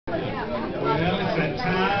Well, it's that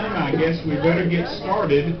time. I guess we better get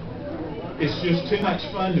started. It's just too much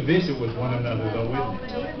fun to visit with one another, though,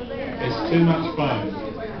 isn't it? It's too much fun.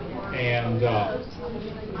 And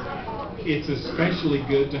it's especially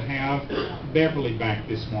good to have Beverly back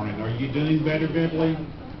this morning. Are you doing better, Beverly?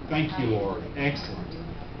 Thank you, Lord. Excellent.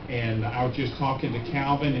 And I was just talking to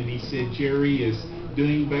Calvin, and he said Jerry is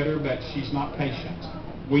doing better, but she's not patient.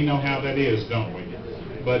 We know how that is, don't we?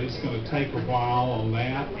 But it's going to take a while on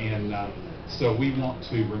that, and so we want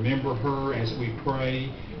to remember her as we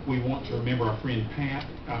pray. We want to remember our friend Pat.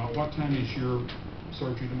 What time is your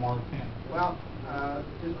surgery tomorrow, Pat? Well,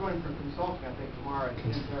 just going for consulting, I think, tomorrow at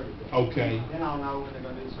 10:30. Okay. Then I'll know when they're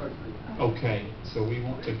going to do the surgery. Okay, so we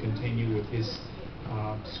want to continue with his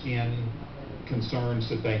skin concerns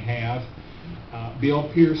that they have. Bill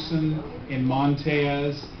Pearson and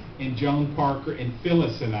Montez and Joan Parker and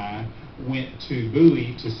Phyllis and I went to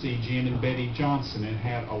Bowie to see Jim and Betty Johnson and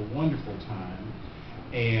had a wonderful time.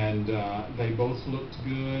 And they both looked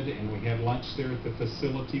good, and we had lunch there at the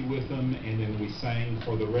facility with them, and then we sang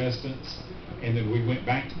for the residents, and then we went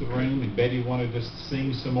back to the room, and Betty wanted us to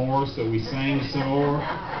sing some more, so we sang some more,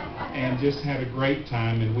 and just had a great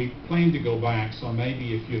time. And we plan to go back, so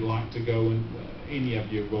maybe if you'd like to go, and any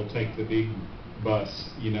of you will take the big bus,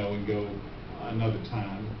 you know, and go another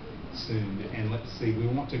time soon. And let's see, we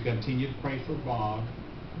want to continue to pray for Bob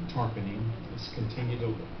Tarpening. Let's continue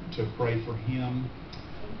to pray for him.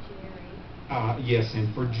 Yes,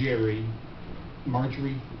 and for Jerry.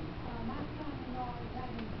 Marjorie?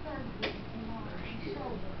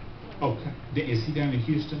 Okay. Is he down in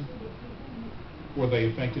Houston? Were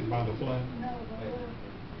they affected by the flood?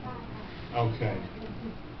 Okay.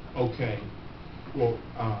 Okay. Well,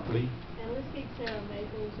 Lee? And let's keep Sarah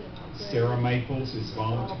Maples and Sarah Maples is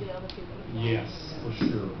volunteering. Yes, for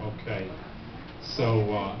sure. Okay.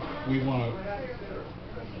 So we want to.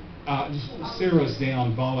 Sarah's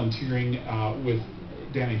down volunteering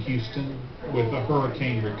down in Houston with a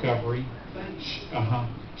hurricane recovery.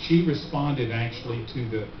 She responded actually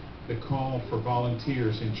to the call for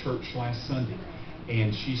volunteers in church last Sunday,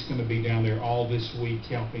 and she's going to be down there all this week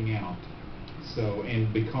helping out. So,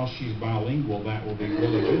 and because she's bilingual, that will be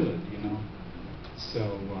really good, you know.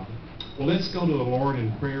 So, well, let's go to the Lord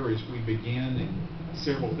in prayer as we begin, and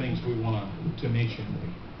several things we want to mention.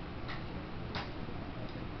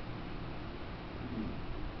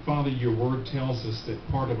 Father, your word tells us that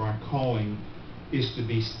part of our calling is to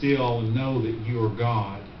be still and know that you are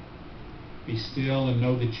God. Be still and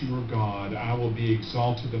know that you are God. I will be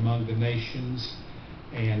exalted among the nations.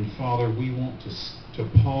 And Father, we want to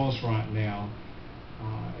pause right now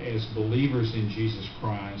as believers in Jesus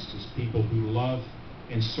Christ, as people who love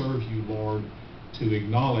and serve you, Lord, to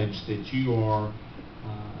acknowledge that you are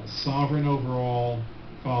sovereign over all,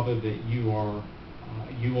 Father, that you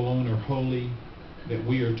alone are holy, that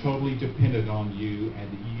we are totally dependent on you,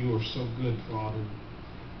 and that you are so good, Father.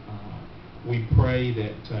 We pray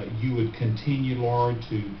that you would continue, Lord,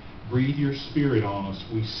 to breathe your Spirit on us.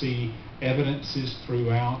 We see evidences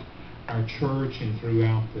throughout our church and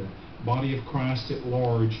throughout the body of Christ at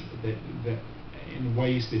large that in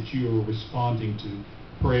ways that you are responding to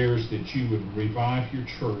prayers that you would revive your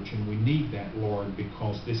church. And we need that, Lord,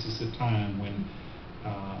 because this is a time when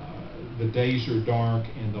the days are dark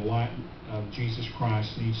and the light of Jesus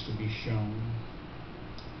Christ needs to be shown.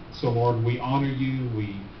 So, Lord, we honor you,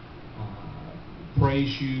 we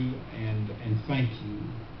praise you, and thank you.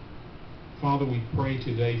 Father, we pray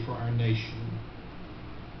today for our nation.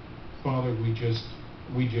 Father, we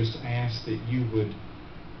just ask that you would,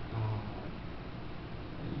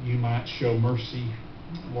 you might show mercy,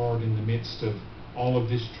 Lord, in the midst of all of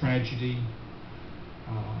this tragedy.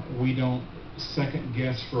 We don't second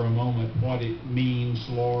guess for a moment what it means,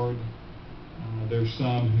 Lord. There's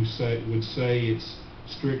some who would say it's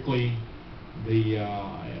strictly the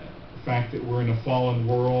fact that we're in a fallen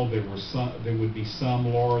world. There would be some,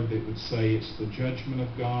 Lord, that would say it's the judgment of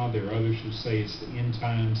God. There are others who say it's the end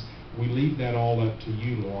times. We leave that all up to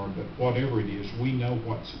you, Lord, but whatever it is, we know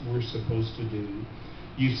what we're supposed to do.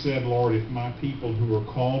 You said, Lord, if my people who are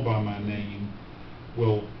called by my name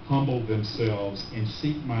will humble themselves and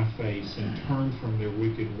seek my face and turn from their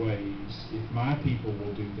wicked ways, if my people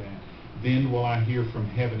will do that, then will I hear from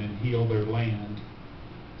heaven and heal their land.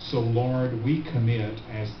 So, Lord, we commit,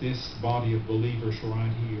 as this body of believers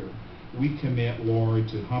right here, we commit, Lord,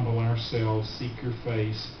 to humble ourselves, seek your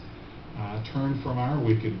face, turn from our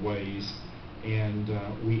wicked ways, and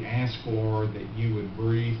we ask, Lord, that you would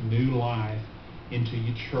breathe new life into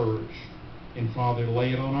your church. And, Father,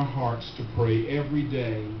 lay it on our hearts to pray every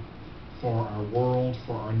day for our world,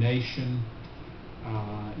 for our nation,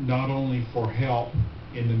 not only for help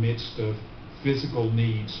in the midst of physical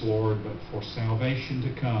needs, Lord, but for salvation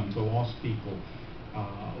to come to lost people.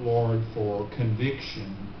 Lord, for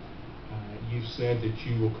conviction. You've said that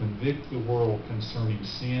you will convict the world concerning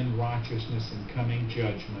sin, righteousness, and coming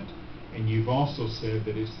judgment. And you've also said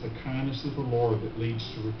that it's the kindness of the Lord that leads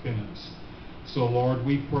to repentance. So, Lord,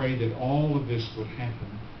 we pray that all of this would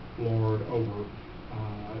happen, Lord, over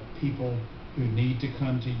people who need to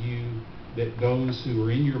come to you, that those who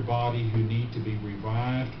are in your body who need to be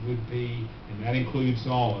revived would be, and that includes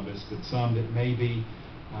all of us, but some that maybe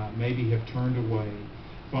have turned away.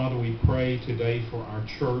 Father, we pray today for our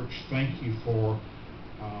church. Thank you for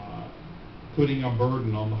putting a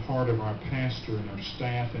burden on the heart of our pastor and our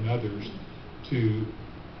staff and others to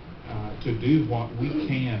do what we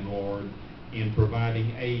can, Lord, in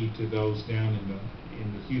providing aid to those down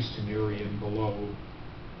in the Houston area and below.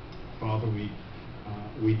 Father,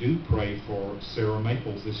 we do pray for Sarah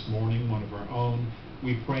Maples this morning, one of our own.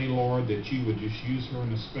 We pray, Lord, that you would just use her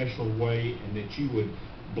in a special way and that you would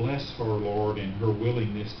bless her, Lord, in her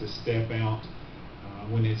willingness to step out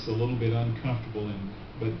when it's a little bit uncomfortable,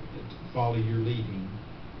 but follow your leading.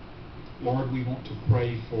 Lord, we want to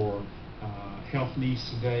pray for health needs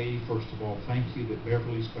today. First of all, thank you that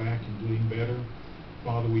Beverly's back and doing better.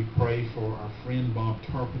 Father, we pray for our friend Bob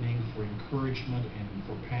Tarpening for encouragement, and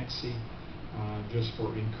for Patsy just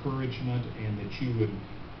for encouragement, and that you would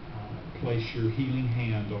place your healing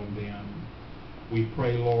hand on them. We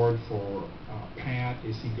pray, Lord, for Pat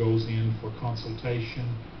as he goes in for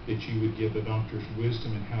consultation, that you would give the doctors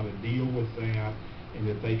wisdom in how to deal with that, and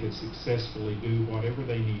that they could successfully do whatever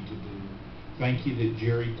they need to do. Thank you that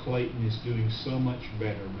Jerry Clayton is doing so much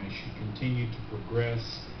better. May she continue to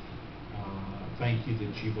progress. Thank you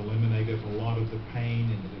that you've eliminated a lot of the pain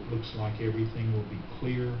and that it looks like everything will be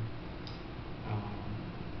clear.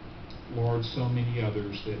 Lord, so many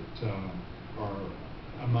others that are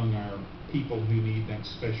among our people who need that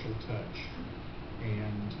special touch.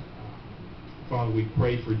 And Father, we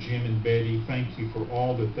pray for Jim and Betty. Thank you for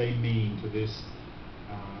all that they mean to this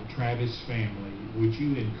Travis family. Would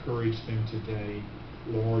you encourage them today?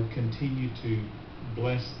 Lord, continue to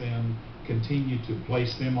bless them. Continue to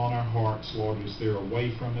place them on our hearts, Lord, as they're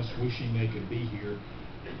away from us, wishing they could be here,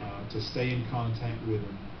 to stay in contact with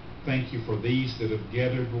them. Thank you for these that have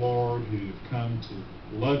gathered, Lord, who have come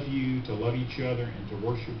to love you, to love each other, and to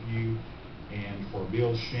worship you. And for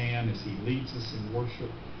Bill Shan as he leads us in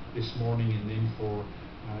worship this morning, and then for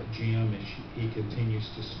Jim as he continues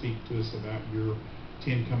to speak to us about your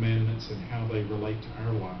 10 Commandments and how they relate to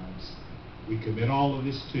our lives. We commit all of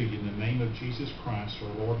this to you in the name of Jesus Christ,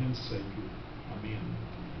 our Lord and Savior. Amen.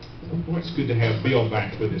 Boy, it's good to have Bill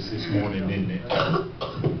back with us this morning, isn't it?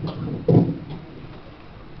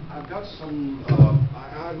 I've got some,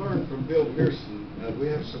 I learned from Bill Pearson that we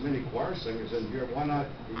have so many choir singers in here, why not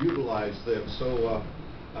utilize them? So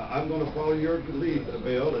I'm going to follow your lead,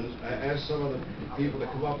 Bill, and ask some of the people to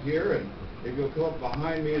come up here, and if you'll come up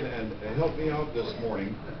behind me and help me out this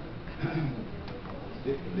morning.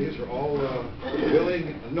 These are all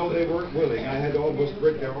willing. No, they weren't willing. I had to almost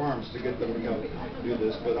break their arms to get them to come do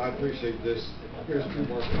this, but I appreciate this. Here's 2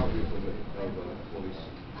 more copies of Police.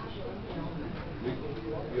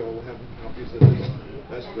 You all have copies of this?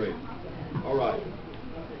 That's great. All right.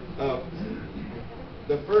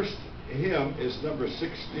 The first hymn is number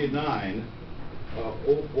 69,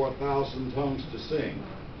 Oh, 4,000 Tongues to Sing.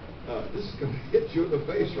 This is going to hit you in the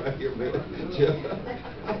face right here, man.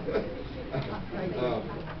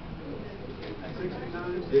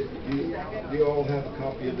 Do you all have a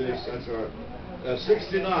copy of this? That's all right.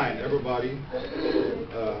 69, everybody.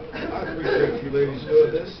 I appreciate you ladies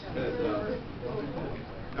doing this.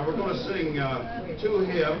 And we're going to sing 2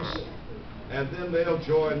 hymns, and then they'll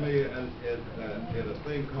join me in a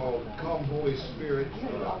thing called Come Holy Spirit,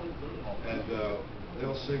 and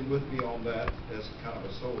they'll sing with me on that as kind of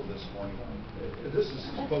a solo this morning. This is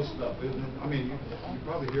close enough, isn't it? I mean, you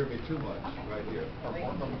probably hear me too much right here. All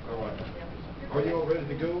right. Are you all ready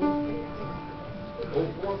to go? Oh,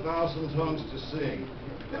 4,000 tongues to sing.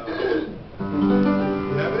 You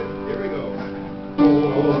have it? Here we go.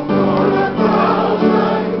 Oh,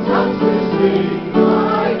 4,000 tongues to sing,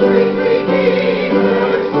 my great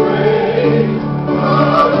Redeemer's praise.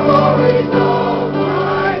 The glories of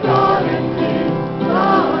my God and King,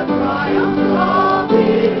 the triumph of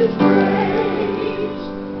His grace.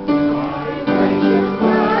 My gracious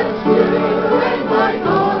Master and my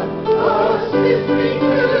God, assist me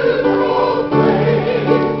to proclaim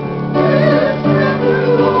His strength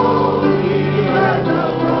through all the earth.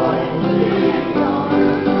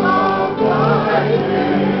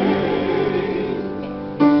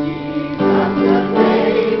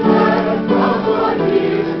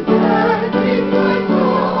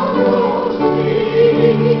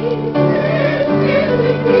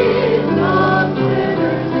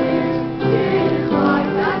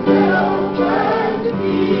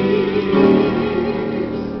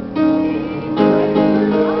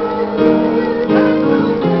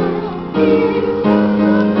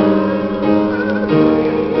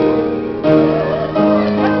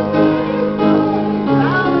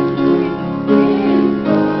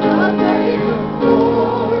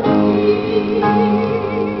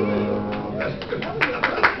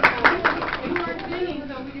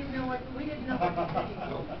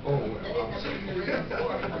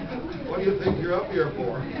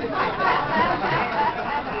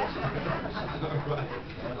 Right.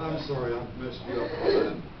 I'm sorry, I messed you up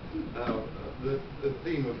on that. The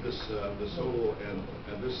theme of this the solo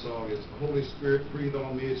and this song is Holy Spirit Breathe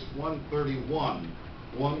on Me. It's 131.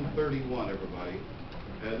 131, everybody.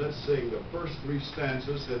 And let's sing the first 3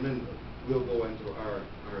 stanzas, and then we'll go into our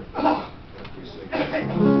after we sing.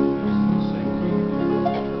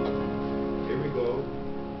 Here we go.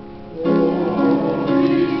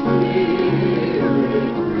 Holy Spirit,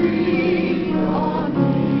 breathe on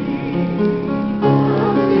me.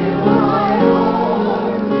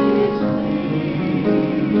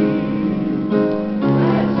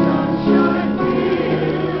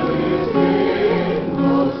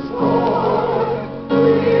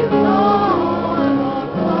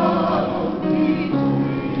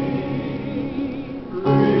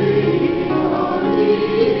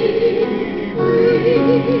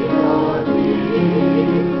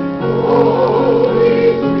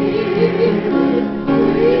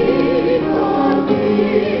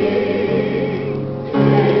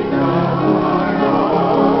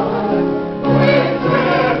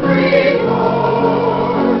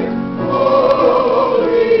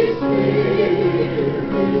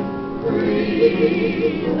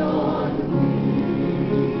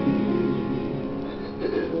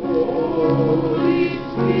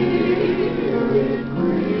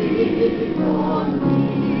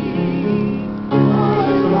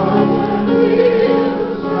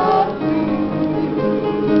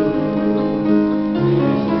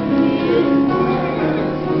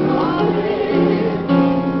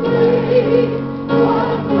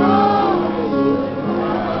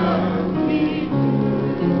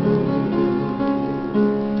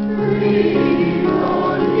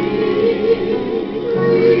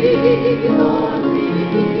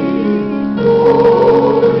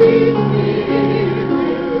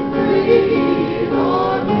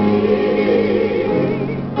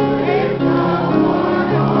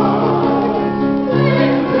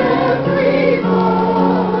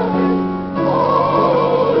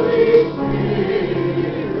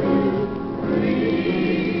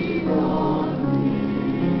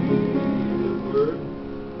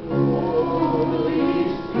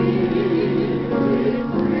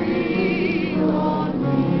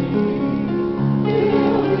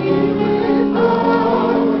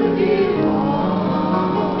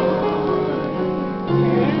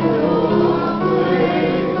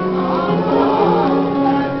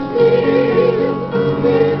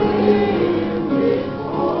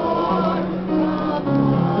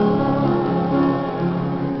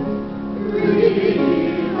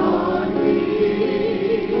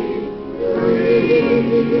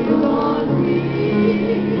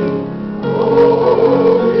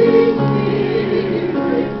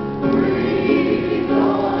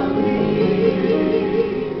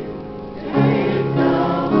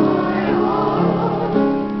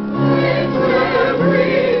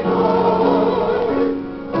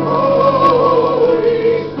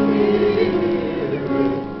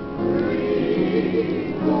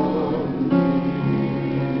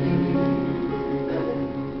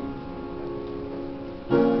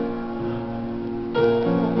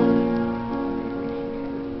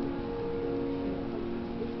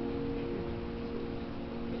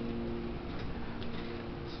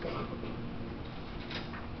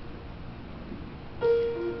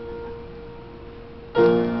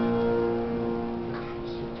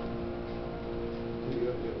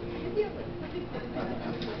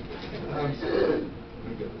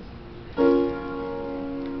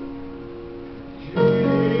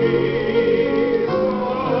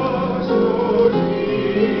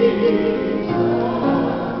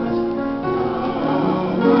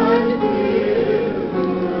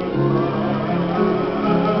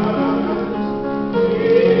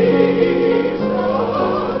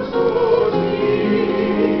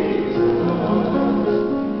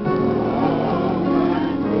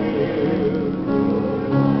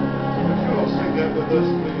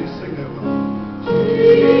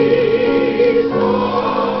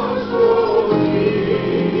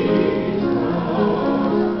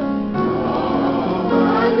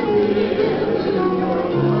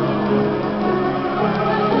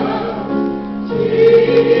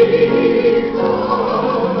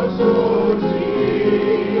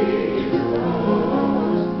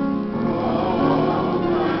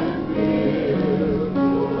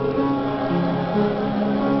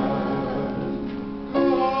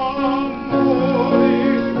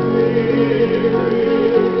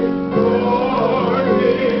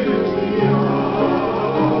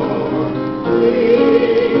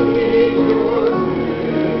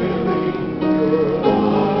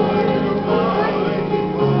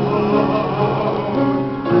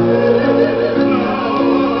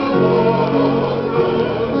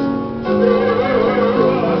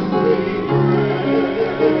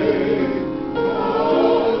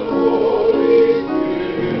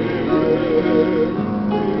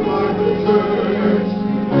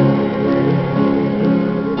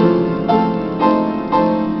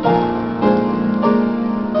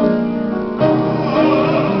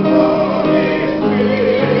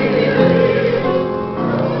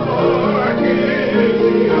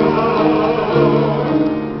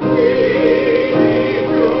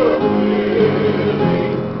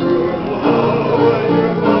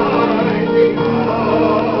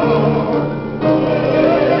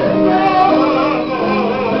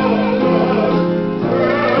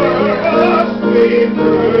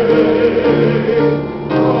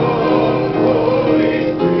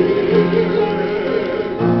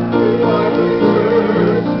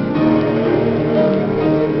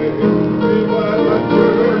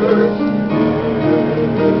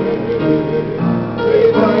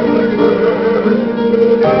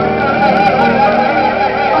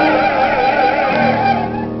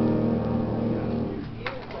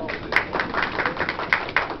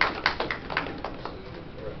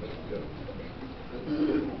 go.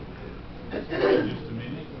 Just a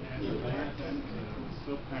minute. After that, that's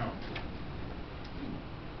so powerful.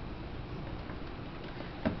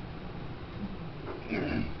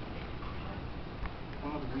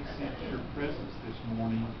 Father, we sense your presence this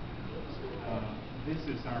morning. This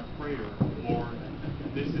is our prayer, Lord.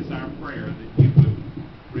 This is our prayer that you would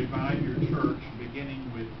revive your church,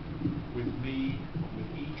 beginning with me,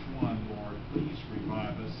 with each one, Lord. Please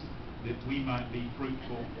revive us, that we might be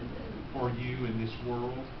fruitful for you in this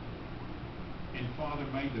world. And Father,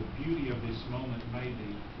 may the beauty of this moment, may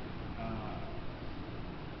the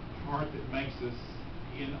heart that makes us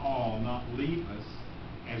in awe not leave us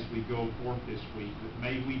as we go forth this week, but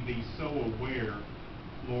may we be so aware,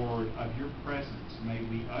 Lord, of your presence. May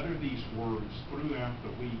we utter these words throughout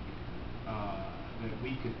the week, that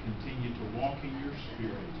we could continue to walk in your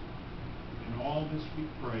Spirit. And all this we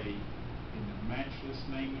pray in the matchless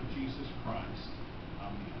name of Jesus Christ.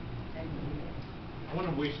 Amen. I want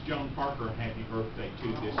to wish Joan Parker a happy birthday,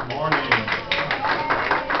 too, this morning.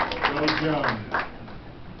 Go, Joan.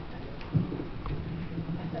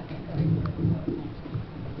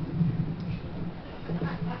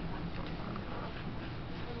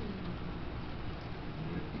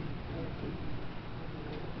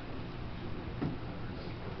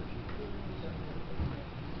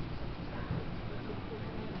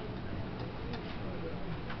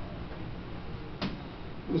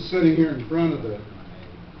 I was sitting here in front of the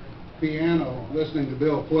piano listening to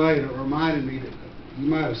Bill play, and it reminded me that you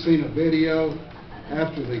might have seen a video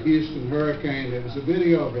after the Houston hurricane. It was a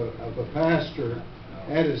video of a pastor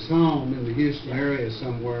at his home in the Houston area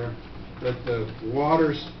somewhere, that the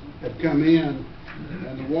waters had come in,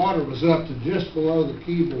 and the water was up to just below the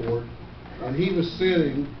keyboard, and he was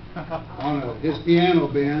sitting on his piano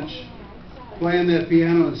bench playing that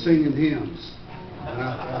piano and singing hymns. And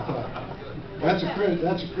I thought, that's a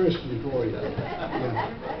Christian for you. Yeah.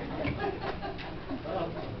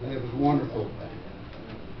 It was wonderful.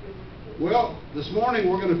 Well, this morning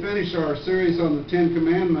we're going to finish our series on the Ten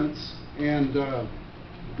Commandments, and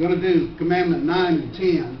going to do Commandment 9 and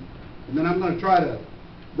 10, and then I'm going to try to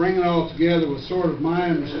bring it all together with sort of my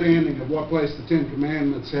understanding of what place the Ten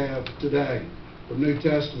Commandments have today for New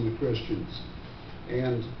Testament Christians.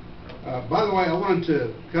 And by the way, I wanted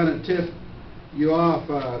to kind of tip you off.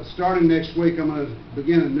 Starting next week, I'm going to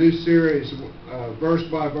begin a new series, verse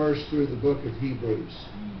by verse, through the book of Hebrews.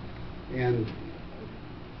 And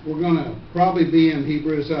we're going to probably be in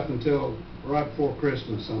Hebrews up until right before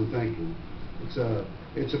Christmas, I'm thinking.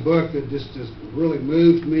 It's a book that just has really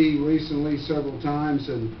moved me recently several times,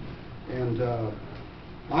 and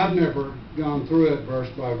I've never gone through it verse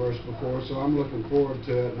by verse before, so I'm looking forward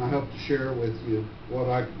to it, and I hope to share with you what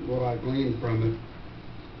I gleaned from it.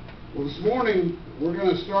 Well, this morning we're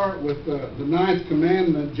going to start with the ninth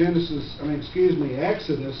commandment,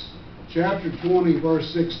 Exodus chapter 20, verse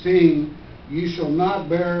 16. You shall not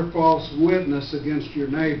bear false witness against your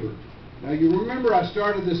neighbor. Now, you remember I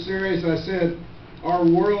started this series, I said our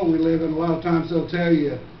world we live in, a lot of times they'll tell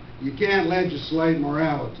you, you can't legislate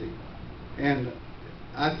morality. And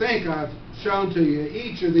I think I've shown to you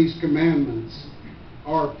each of these commandments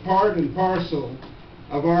are part and parcel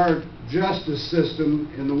of our justice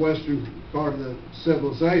system in the western part of the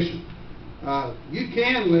civilization. You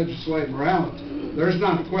can legislate morality. There's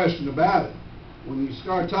not a question about it. When you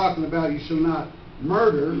start talking about you shall not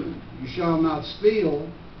murder, you shall not steal,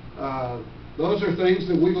 those are things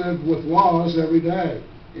that we live with laws every day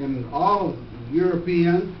in all of the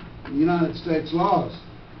European and United States laws.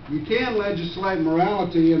 You can legislate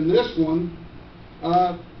morality, and this one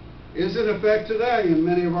is in effect today in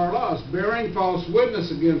many of our laws. Bearing false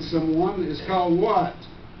witness against someone is called what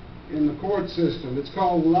in the court system? It's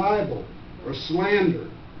called libel or slander.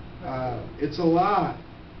 It's a lie.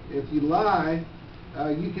 If you lie,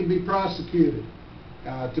 you can be prosecuted.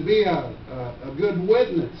 To be a good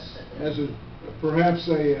witness, as perhaps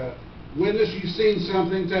a witness, you've seen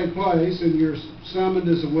something take place and you're summoned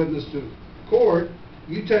as a witness to court,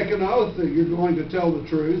 you take an oath that you're going to tell the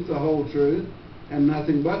truth, the whole truth, and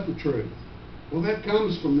nothing but the truth. Well, that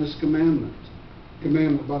comes from this commandment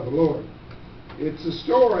by the Lord. It's a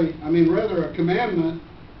story, a commandment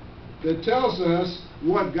that tells us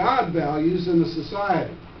what God values in a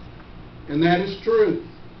society, and that is truth.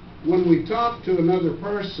 When we talk to another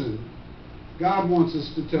person, God wants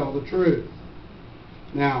us to tell the truth.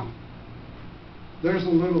 Now, there's a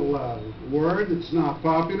little word that's not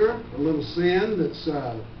popular, a little sin that's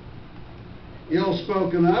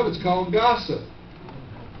ill-spoken of. It's called gossip.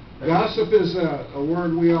 Gossip is a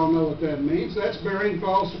word we all know what that means. That's bearing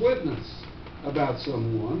false witness about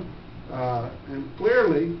someone. And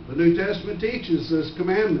clearly, the New Testament teaches this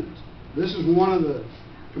commandment. This is one of the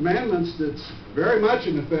commandments that's very much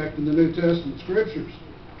in effect in the New Testament Scriptures.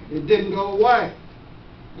 It didn't go away.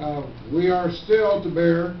 We are still to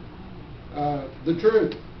bear the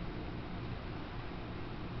truth.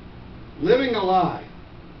 Living a lie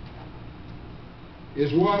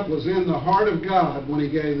is what was in the heart of God when He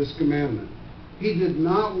gave this commandment. He did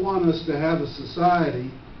not want us to have a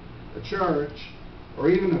society, a church, or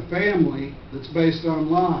even a family that's based on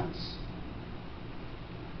lies.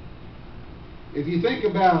 If you think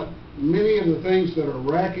about many of the things that are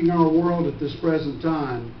wrecking our world at this present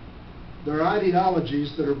time, they're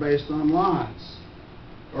ideologies that are based on lies.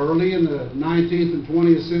 Early in the 19th and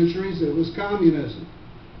 20th centuries, it was communism.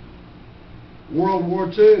 World War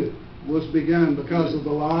II was begun because of the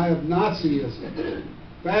lie of Nazism,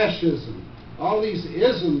 fascism. All these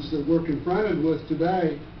isms that we're confronted with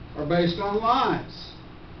today are based on lies.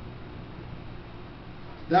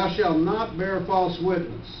 Thou shalt not bear false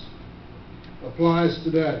witness applies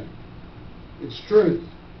today. It's truth.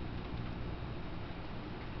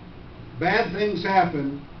 Bad things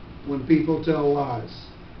happen when people tell lies.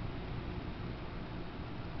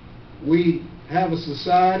 We have a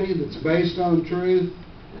society that's based on truth.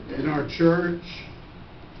 In our church,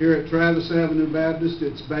 here at Travis Avenue Baptist,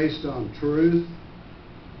 it's based on truth.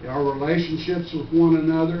 Our relationships with one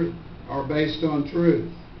another are based on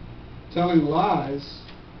truth. Telling lies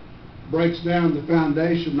breaks down the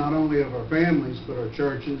foundation not only of our families, but our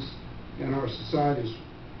churches and our societies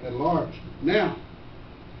at large. Now,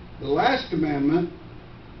 the last commandment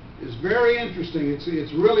is very interesting.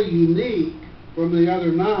 It's really unique from the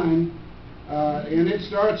other 9, and it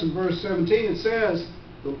starts in verse 17. It says,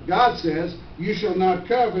 God says, you shall not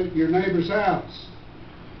covet your neighbor's house.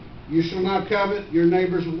 You shall not covet your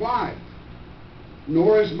neighbor's wife,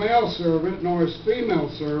 nor his male servant, nor his female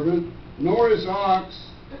servant, nor his ox,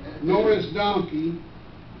 nor his donkey,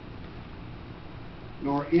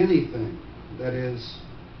 nor anything that is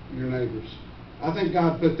your neighbor's. I think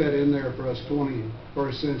God put that in there for us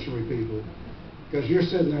 21st century people, because you're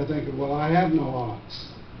sitting there thinking, well, I have no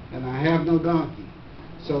ox, and I have no donkey,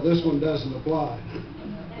 so this one doesn't apply.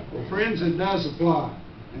 Well, friends, it does apply.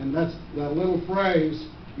 And that's that little phrase,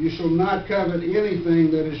 you shall not covet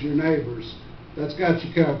anything that is your neighbor's. That's got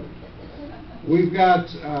you covered. We've got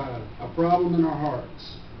a problem in our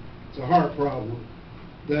hearts. It's a heart problem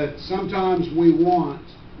that sometimes we want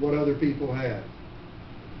what other people have.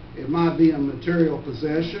 It might be a material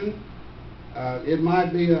possession. It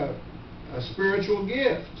might be a spiritual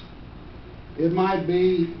gift. It might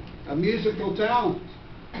be a musical talent.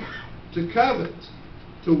 To covet,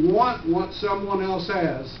 to want what someone else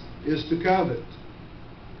has, is to covet.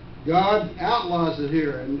 God outlaws it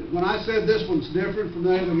here. And when I said this one's different from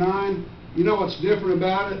the other 9, you know what's different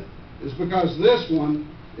about it? Is because this one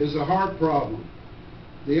is a heart problem.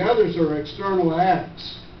 The others are external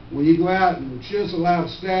acts. When you go out and chisel out a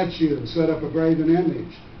statue and set up a graven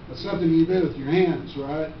image, that's something you do with your hands,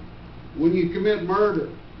 right? When you commit murder,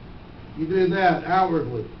 you do that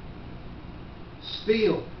outwardly.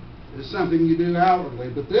 Steal is something you do outwardly.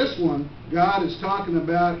 But this one, God is talking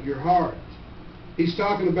about your heart. He's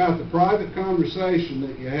talking about the private conversation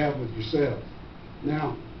that you have with yourself.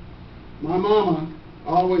 Now, my mama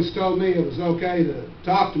always told me it was okay to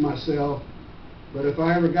talk to myself, but if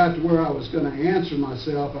I ever got to where I was going to answer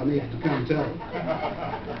myself, I needed to come tell her.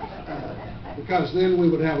 Because then we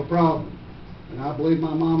would have a problem. And I believe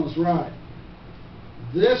my mom was right.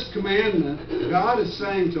 This commandment, God is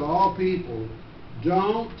saying to all people,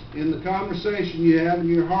 don't, in the conversation you have in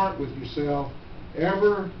your heart with yourself,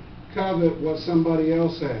 ever covet what somebody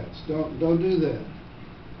else has. Don't do that.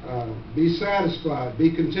 Be satisfied.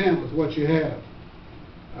 Be content with what you have.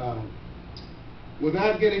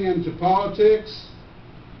 Without getting into politics,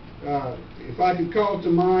 if I could call to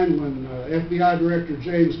mind when FBI Director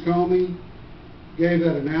James Comey gave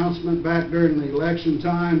that announcement back during the election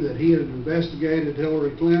time that he had investigated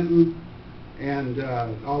Hillary Clinton, and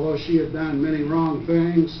although she had done many wrong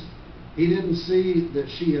things, he didn't see that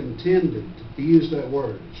she intended, to use that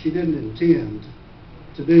word. She didn't intend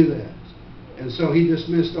to do that. And so he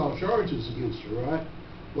dismissed all charges against her, right?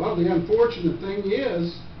 Well, the unfortunate thing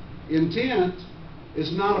is, intent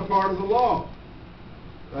is not a part of the law.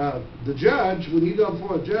 The judge, when you go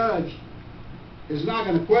before a judge, is not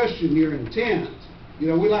going to question your intent. You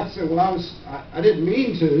know, we like to say, well, I didn't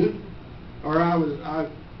mean to,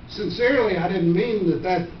 or sincerely, I didn't mean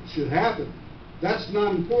that should happen. That's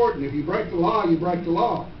not important. If you break the law, you break the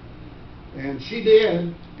law. And she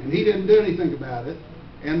did, and he didn't do anything about it.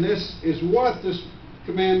 And this is what this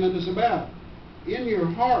commandment is about. in your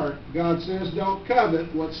heart, God says, don't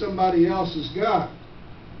covet what somebody else has got.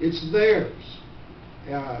 It's theirs.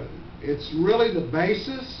 It's really the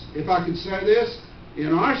basis, if I could say this,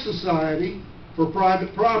 in our society for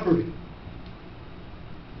private property.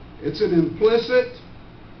 It's an implicit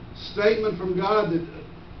statement from God that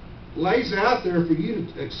lays out there for you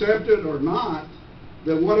to accept it or not,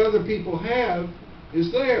 that what other people have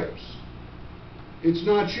is theirs. It's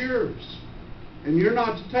not yours. And you're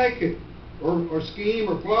not to take it, or scheme,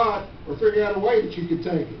 or plot, or figure out a way that you could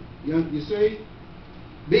take it. You see?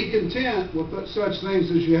 Be content with such things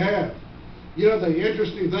as you have. You know, the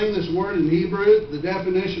interesting thing, this word in Hebrew, the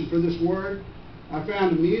definition for this word, I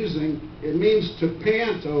found amusing. It means to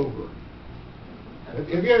pant over.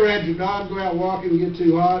 Have you ever had your dog go out walking and get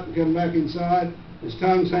too hot and come back inside? His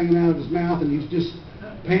tongue's hanging out of his mouth and he's just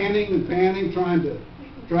panting and panting, trying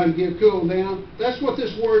to get cooled down. That's what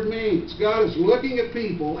this word means. God is looking at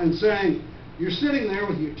people and saying, you're sitting there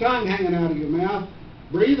with your tongue hanging out of your mouth,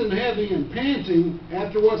 breathing heavy and panting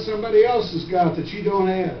after what somebody else has got that you don't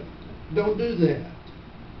have. Don't do that.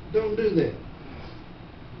 Don't do that.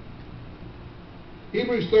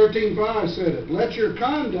 Hebrews 13:5 said it. Let your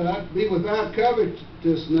conduct be without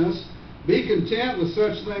covetousness. Be content with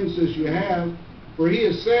such things as you have. For he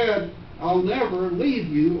has said, I'll never leave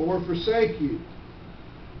you or forsake you.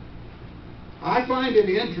 I find it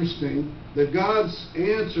interesting that God's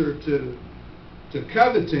answer to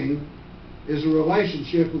coveting is a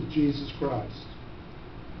relationship with Jesus Christ.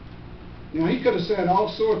 Now, he could have said all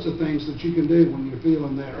sorts of things that you can do when you're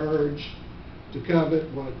feeling that urge to covet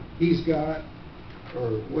what he's got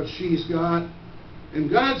or what she's got. And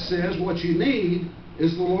God says what you need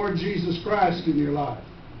is the Lord Jesus Christ in your life.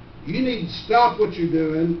 You need to stop what you're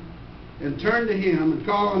doing and turn to him and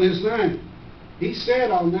call on his name. He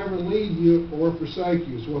said, I'll never leave you or forsake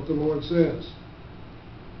you, is what the Lord says.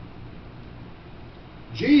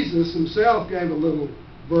 Jesus himself gave a little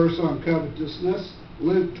verse on covetousness.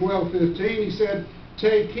 Luke 12:15, he said,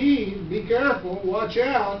 take heed, be careful, watch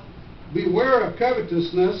out, beware of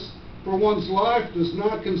covetousness, for one's life does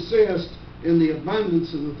not consist in the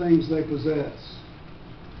abundance of the things they possess.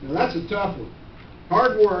 Now that's a tough one.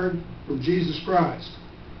 Hard word from Jesus Christ.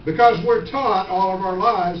 Because we're taught all of our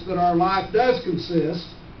lives that our life does consist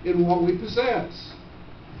in what we possess.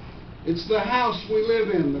 It's the house we live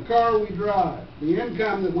in, the car we drive, the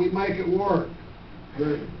income that we make at work,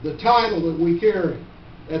 the title that we carry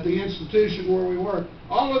at the institution where we work.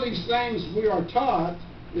 All of these things we are taught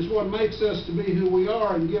is what makes us to be who we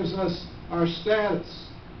are and gives us our status.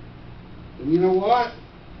 And you know what?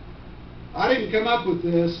 I didn't come up with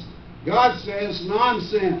this. God says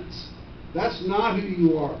nonsense. That's not who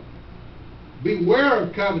you are. Beware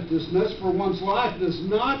of covetousness, for one's life does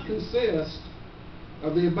not consist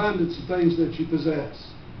of the abundance of things that you possess.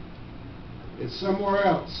 It's somewhere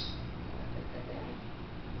else.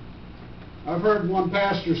 I've heard one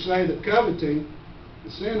pastor say that coveting,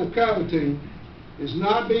 the sin of coveting, is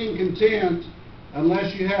not being content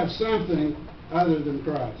unless you have something other than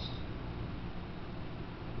Christ.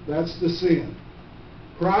 That's the sin.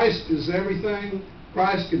 Christ is everything.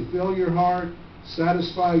 Christ can fill your heart,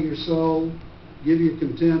 satisfy your soul, give you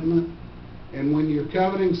contentment. And when you're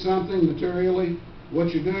coveting something materially,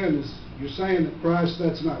 what you're doing is you're saying that Christ,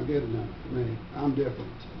 that's not good enough for me. I'm different.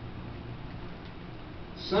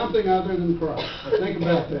 Something other than Christ. Think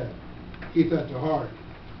about that. Keep that to heart.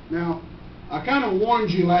 Now, I kind of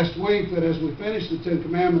warned you last week that as we finish the Ten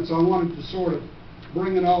Commandments, I wanted to sort of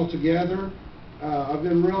bring it all together. I've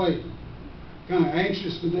been really kind of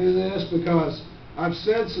anxious to do this because I've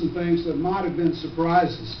said some things that might have been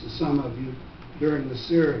surprises to some of you during the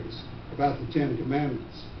series about the Ten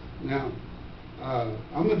Commandments. Now,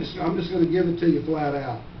 I'm just going to give it to you flat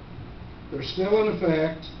out. They're still in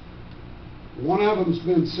effect. One of them's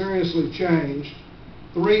been seriously changed.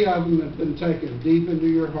 3 of them have been taken deep into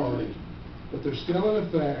your heart. But they're still in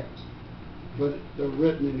effect, but they're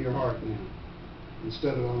written in your heart now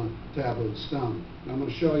instead of on a tablet of stone. And I'm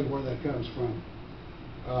going to show you where that comes from.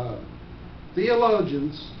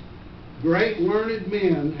 Theologians, great learned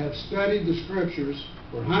men, have studied the Scriptures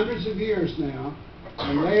for hundreds of years now,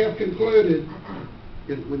 and they have concluded,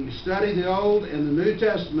 when you study the Old and the New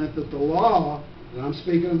Testament, that the law, and I'm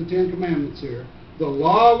speaking of the Ten Commandments here, the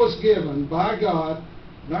law was given by God.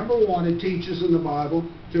 Number one, it teaches in the Bible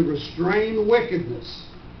to restrain wickedness.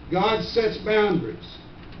 God sets boundaries.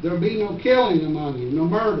 There'll be no killing among you, no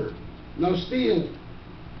murder, no stealing.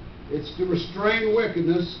 It's to restrain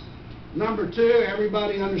wickedness. Number 2,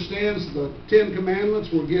 everybody understands the Ten Commandments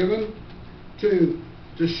were given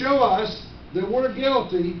to show us that we're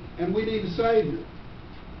guilty and we need a Savior.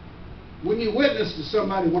 When you witness to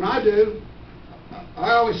somebody, when I do,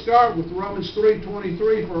 I always start with Romans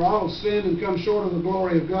 3:23, for all have sinned and come short of the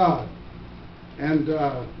glory of God. And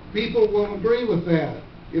people will agree with that.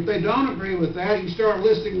 If they don't agree with that, you start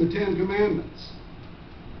listing the 10 Commandments.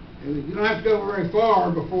 And you don't have to go very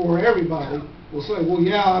far before everybody will say, well,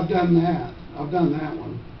 yeah, I've done that. I've done that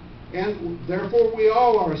one. And therefore, we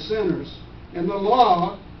all are sinners. And the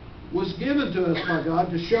law was given to us by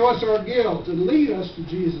God to show us our guilt and lead us to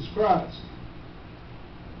Jesus Christ.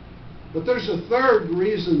 But there's a third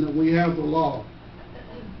reason that we have the law.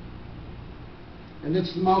 And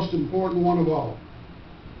it's the most important one of all.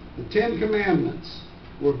 The 10 Commandments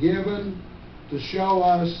were given to show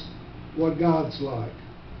us what God's like.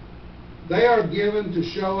 They are given to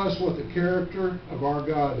show us what the character of our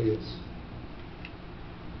God is.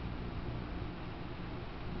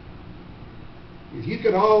 If you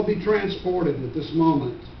could all be transported at this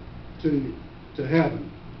moment to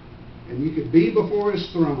heaven, and you could be before His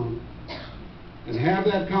throne and have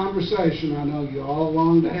that conversation I know you all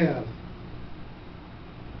long to have,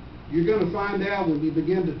 you're going to find out when you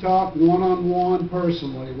begin to talk one-on-one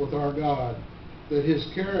personally with our God that His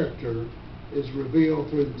character is revealed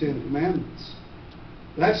through the 10 Commandments.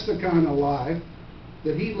 That's the kind of life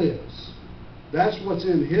that He lives. That's what's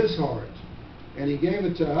in His heart. And He gave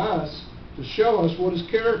it to us to show us what His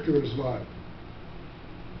character is like.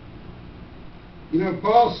 You know,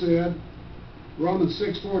 Paul said, Romans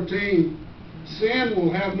 6:14, sin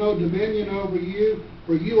will have no dominion over you,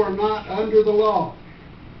 for you are not under the law,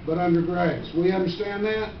 but under grace. We understand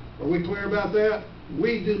that? Are we clear about that?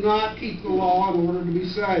 We do not keep the law in order to be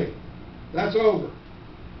saved. That's over.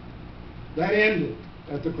 That ended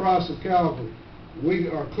at the cross of Calvary. We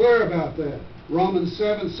are clear about that. Romans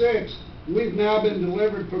 7:6, we've now been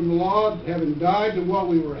delivered from the law, having died to what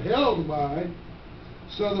we were held by,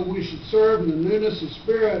 so that we should serve in the newness of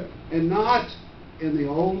spirit and not in the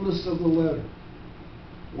oldness of the letter.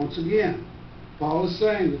 Once again, Paul is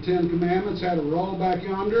saying the 10 Commandments had a role back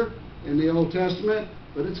yonder in the Old Testament,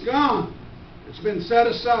 but it's gone. It's been set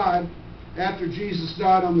aside after Jesus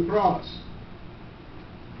died on the cross.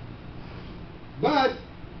 But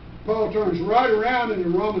Paul turns right around and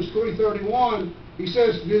in Romans 3:31, he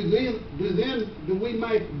says, do we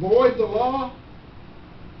make void the law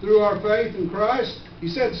through our faith in Christ? He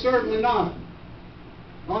said, certainly not.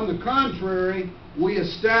 On the contrary, we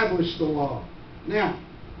establish the law. Now,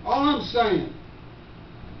 all I'm saying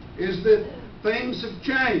is that things have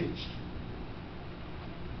changed.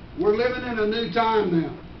 We're living in a new time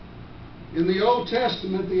now. In the Old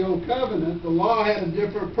Testament, the Old Covenant, the law had a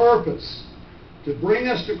different purpose. To bring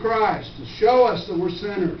us to Christ, to show us that we're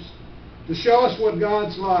sinners, to show us what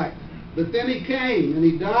God's like. But then He came and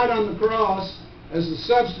He died on the cross as a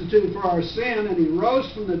substitute for our sin, and He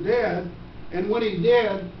rose from the dead. And when He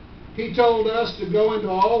did, He told us to go into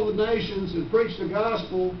all the nations and preach the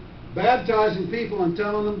gospel, baptizing people and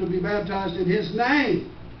telling them to be baptized in His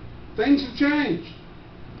name. Things have changed.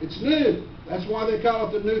 It's new. That's why they call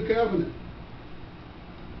it the New Covenant.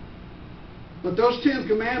 But those 10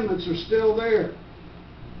 Commandments are still there.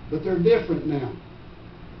 But they're different now.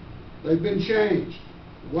 They've been changed.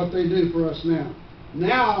 What they do for us now.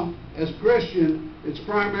 Now, as Christian, it's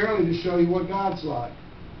primarily to show you what God's like.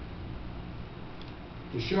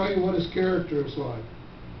 To show you what His character is like.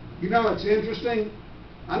 You know, it's interesting.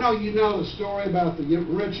 I know you know the story about the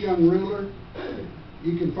rich young ruler.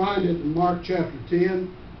 You can find it in Mark chapter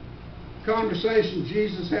 10. Conversation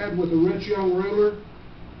Jesus had with a rich young ruler.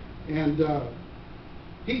 And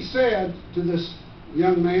he said to this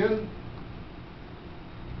young man,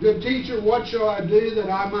 good teacher, what shall I do that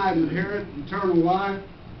I might inherit eternal life?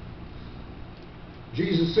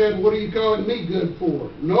 Jesus said, what are you calling me good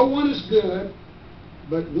for? No one is good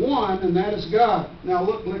but one, and that is God. Now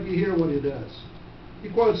look you hear what He does. He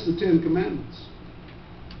quotes the 10 Commandments.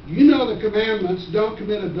 You know the commandments: don't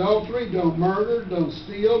commit adultery, don't murder, don't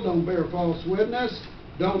steal, don't bear false witness,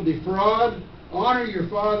 don't defraud, honor your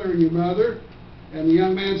father and your mother. And the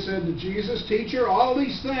young man said to Jesus, teacher, all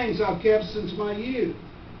these things I've kept since my youth.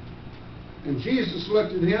 And Jesus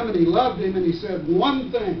looked at him and He loved him and He said,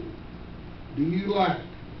 one thing do you lack.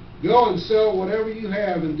 Go and sell whatever you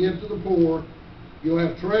have and give to the poor. You'll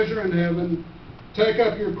have treasure in heaven. Take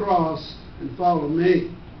up your cross and follow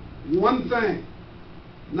me. One thing,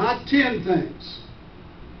 not 10 things.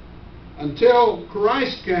 Until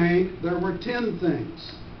Christ came, there were 10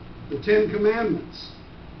 things. The 10 Commandments.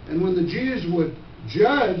 And when the Jews would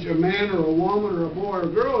judge a man or a woman or a boy or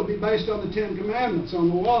a girl, it would be based on the 10 Commandments, on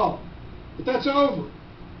the law. But that's over.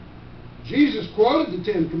 Jesus quoted the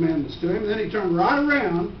 10 Commandments to him, and then He turned right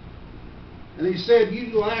around and He said,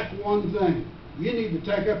 you lack one thing. You need to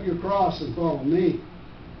take up your cross and follow me.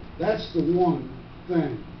 That's the one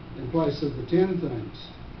thing in place of the 10 things.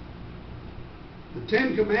 The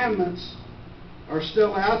 10 Commandments are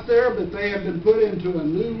still out there, but they have been put into a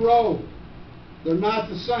new role. They're not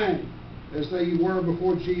the same as they were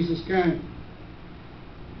before Jesus came.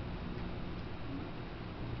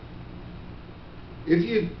 If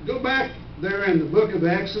you go back there in the book of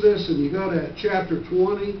Exodus and you go to chapter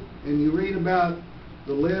 20 and you read about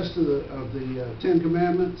the list of the 10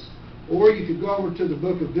 Commandments, or you could go over to the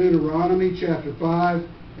book of Deuteronomy chapter 5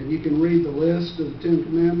 and you can read the list of the 10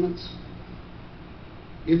 Commandments.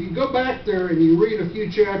 If you go back there and you read a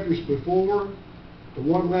few chapters before, to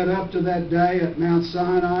what led up to that day at Mount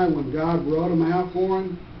Sinai when God wrote them out for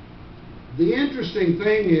him, the interesting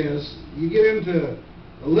thing is you get into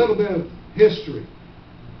a little bit of history.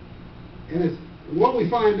 And what we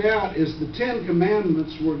find out is the 10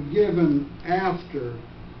 Commandments were given after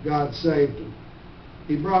God saved them.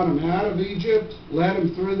 He brought them out of Egypt, led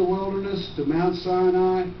them through the wilderness to Mount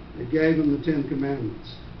Sinai, and gave them the 10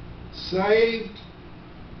 Commandments. Saved,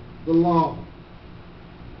 the law.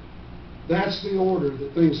 That's the order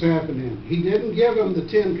that things happen in. He didn't give them the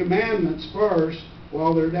 10 Commandments first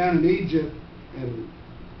while they're down in Egypt and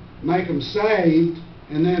make them saved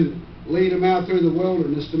and then lead them out through the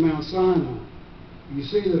wilderness to Mount Sinai. You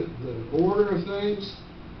see the order of things?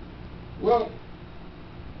 Well,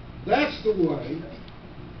 that's the way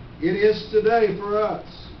it is today for us.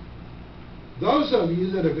 Those of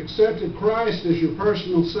you that have accepted Christ as your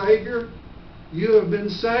personal Savior, you have been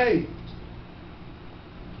saved.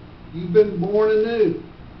 You've been born anew,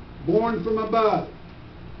 born from above.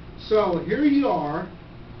 So here you are,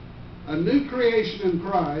 a new creation in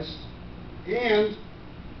Christ, and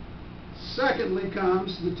secondly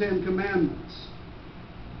comes the 10 Commandments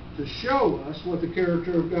to show us what the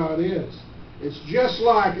character of God is. It's just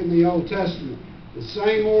like in the Old Testament, the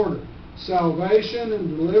same order: salvation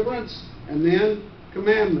and deliverance, and then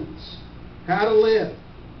commandments. How to live.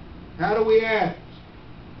 How do we act?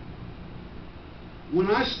 When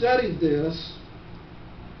I studied this,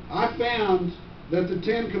 I found that the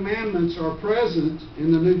 10 Commandments are present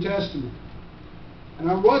in the New Testament. And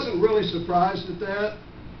I wasn't really surprised at that.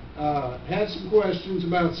 Had some questions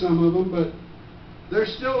about some of them, but they're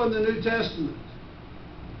still in the New Testament.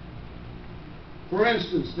 For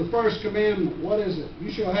instance, the first commandment, what is it?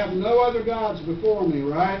 You shall have no other gods before me,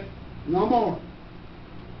 right? No more.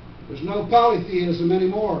 There's no polytheism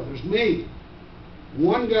anymore. There's me.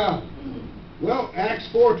 One God. Well, Acts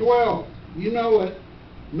 4:12, you know it.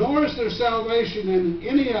 Nor is there salvation in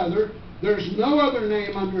any other. There's no other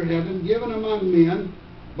name under heaven given among men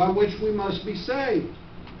by which we must be saved.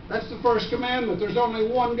 That's the first commandment. There's only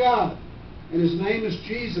one God, and his name is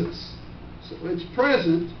Jesus. So it's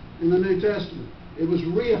present in the New Testament. It was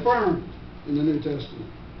reaffirmed in the New Testament.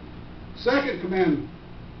 Second commandment,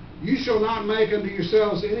 you shall not make unto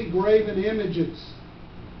yourselves any graven images.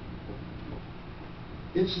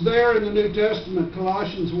 It's there in the New Testament,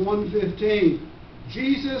 Colossians 1:15.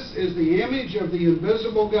 Jesus is the image of the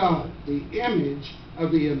invisible God. The image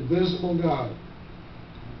of the invisible God.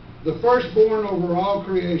 The firstborn over all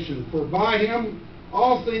creation. For by him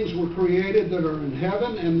all things were created that are in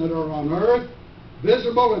heaven and that are on earth,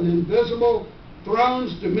 visible and invisible,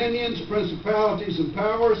 thrones, dominions, principalities, and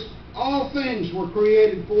powers. All things were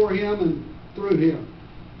created for him and through him.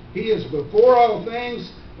 He is before all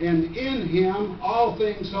things, and in him all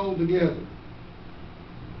things hold together.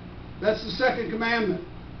 That's the second commandment.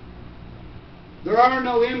 There are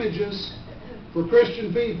no images for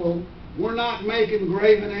Christian people. We're not making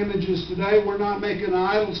graven images today. We're not making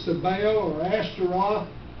idols to Baal or Ashtaroth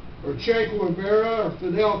or Che Guevara or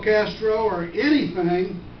Fidel Castro or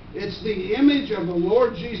anything. It's the image of the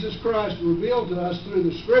Lord Jesus Christ revealed to us through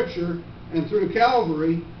the Scripture and through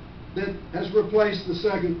Calvary that has replaced the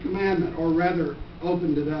second commandment, or rather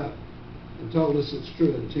opened it up and told us its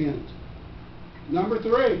true intent. Number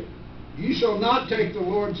 3, you shall not take the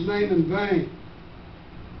Lord's name in vain.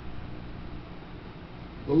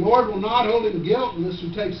 The Lord will not hold him guiltless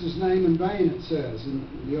who takes his name in vain, it says in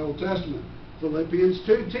the Old Testament. Philippians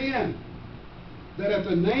 2:10. That at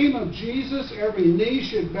the name of Jesus every knee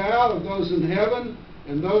should bow, of those in heaven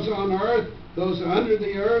and those on earth, those under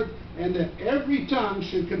the earth, and that every tongue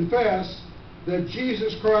should confess that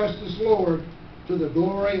Jesus Christ is Lord, to the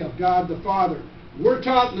glory of God the Father. We're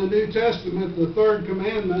taught in the New Testament the third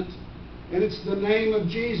commandment, and it's the name of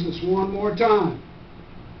Jesus one more time.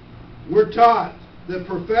 We're taught that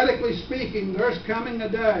prophetically speaking, there's coming a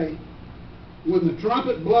day when the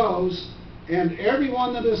trumpet blows and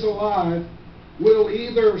everyone that is alive will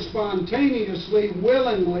either spontaneously,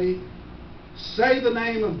 willingly say the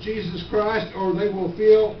name of Jesus Christ, or they will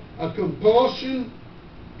feel a compulsion,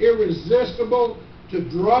 irresistible, to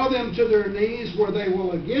draw them to their knees where they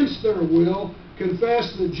will, against their will,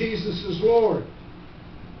 confess that Jesus is Lord.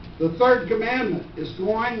 The third commandment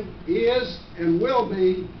is, and will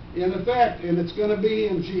be in effect, and it's going to be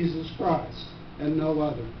in Jesus Christ and no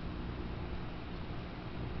other.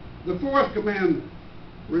 The fourth commandment,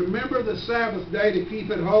 remember the Sabbath day to keep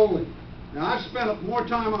it holy. Now, I've spent more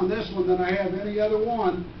time on this one than I have any other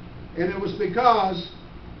one, and it was because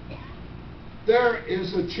there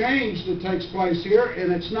is a change that takes place here,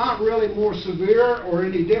 and it's not really more severe or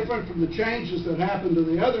any different from the changes that happened to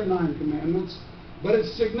the other 9 commandments, but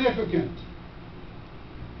it's significant.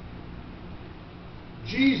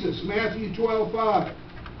 Jesus, Matthew 12:5.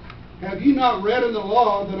 Have you not read in the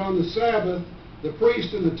law that on the Sabbath the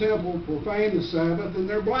priest in the temple profane the Sabbath, and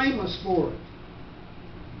they're blameless for it?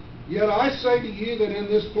 Yet I say to you that in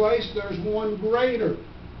this place there's one greater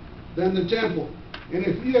than the temple. And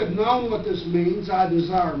if you had known what this means, I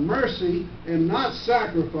desire mercy and not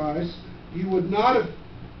sacrifice, you would not have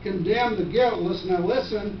condemned the guiltless. Now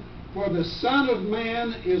listen, for the Son of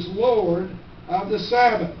Man is Lord of the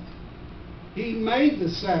Sabbath. He made the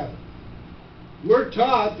Sabbath. We're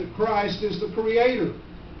taught that Christ is the Creator.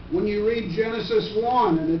 When you read Genesis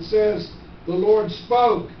 1 and it says, the Lord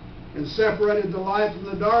spoke and separated the light from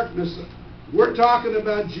the darkness, we're talking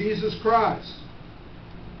about Jesus Christ.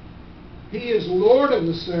 He is Lord of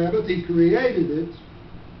the Sabbath. He created it.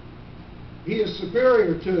 He is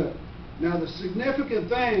superior to it. Now, the significant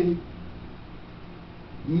thing,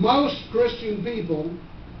 most Christian people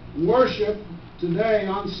worship today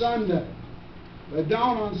on Sunday. They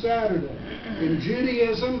don't on Saturday. In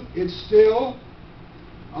Judaism, it's still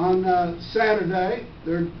on Saturday,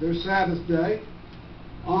 their Sabbath day.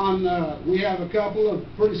 We have a couple of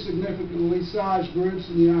pretty significantly sized groups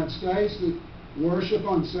in the United States that worship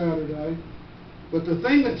on Saturday. But the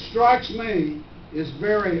thing that strikes me is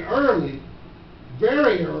very early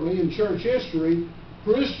in church history,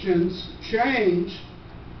 Christians changed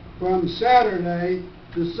from Saturday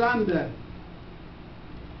to Sunday.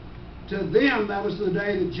 To them, that was the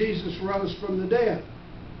day that Jesus rose from the dead.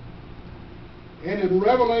 And in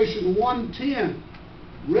Revelation 1:10,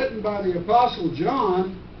 written by the Apostle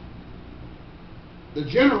John, the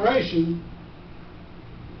generation,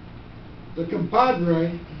 the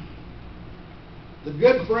compadre, the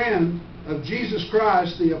good friend of Jesus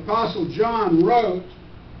Christ, the Apostle John wrote,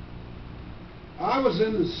 I was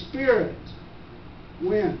in the Spirit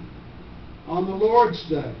when? On the Lord's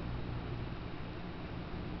Day.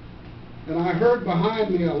 And I heard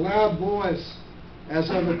behind me a loud voice as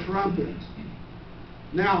of a trumpet.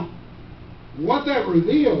 Now, what that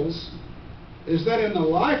reveals is that in the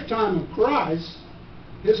lifetime of Christ,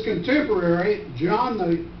 his contemporary, John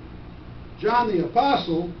the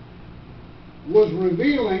Apostle, was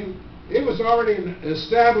revealing it was already an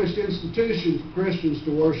established institution for Christians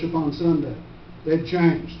to worship on Sunday. They'd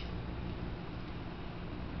changed.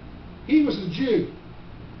 He was a Jew.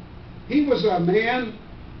 He was a man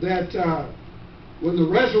that when the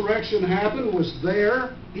resurrection happened was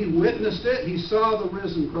there. He witnessed it. He saw the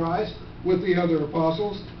risen Christ with the other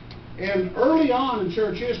apostles. And early on in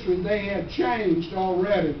church history, they had changed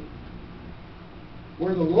already,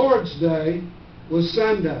 where the Lord's Day was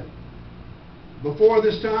Sunday. Before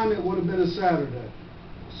this time, it would have been a Saturday.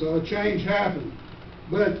 So a change happened.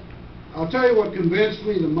 But I'll tell you what convinced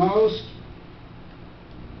me the most.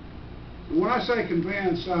 When I say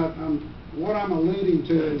convinced, what I'm alluding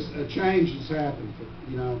to is a change has happened.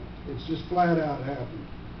 It's just flat out happened.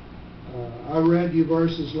 I read you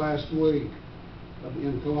verses last week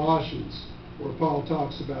in Colossians where Paul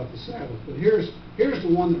talks about the Sabbath. But here's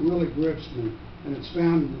the one that really grips me, and it's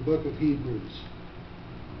found in the book of Hebrews.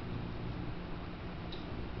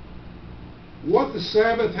 What the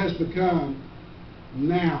Sabbath has become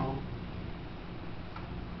now,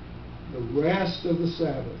 the rest of the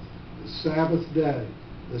Sabbath, the Sabbath day,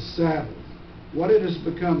 the Sabbath, what it has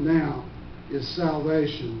become now is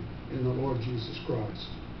salvation in the Lord Jesus Christ.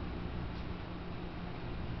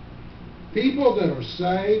 People that are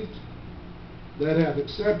saved, that have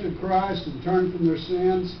accepted Christ and turned from their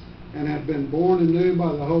sins and have been born anew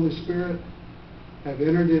by the Holy Spirit, have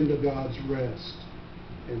entered into God's rest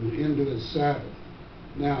and into His Sabbath.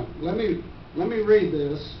 Now, let me read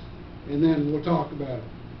this, and then we'll talk about it.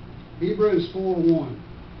 Hebrews 4:1.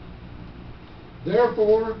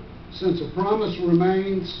 Therefore, since a promise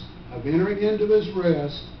remains of entering into His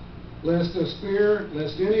rest, lest us fear,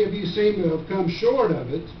 lest any of you seem to have come short of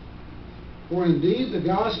it. For indeed the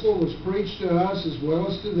gospel was preached to us as well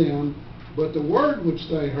as to them, but the word which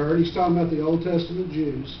they heard, he's talking about the Old Testament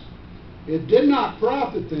Jews, it did not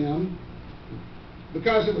profit them,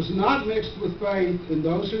 because it was not mixed with faith in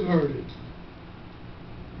those who heard it.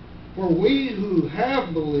 For we who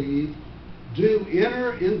have believed do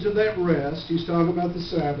enter into that rest. He's talking about the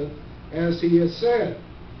Sabbath, as he has said.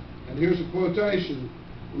 And here's a quotation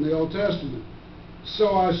from the Old Testament.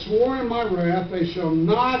 So I swore in my wrath, they shall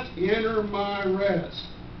not enter my rest,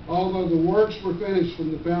 although the works were finished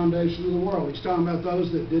from the foundation of the world. He's talking about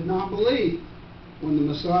those that did not believe when the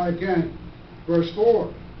Messiah came. Verse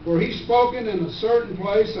 4, for he spoken in a certain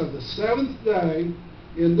place of the seventh day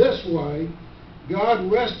in this way,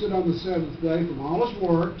 God rested on the seventh day from all his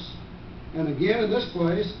works, and again in this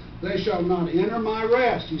place, they shall not enter my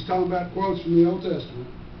rest. He's talking about quotes from the Old Testament.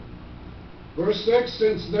 Verse 6,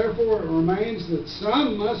 since therefore it remains that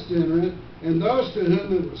some must enter it, and those to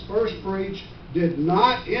whom it was first preached did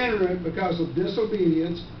not enter it because of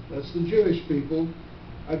disobedience, that's the Jewish people.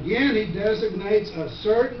 Again he designates a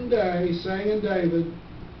certain day, saying in David,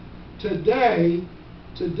 today,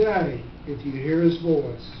 if you hear his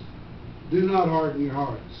voice, do not harden your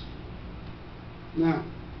hearts. Now,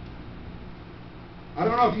 I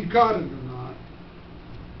don't know if you caught it or not,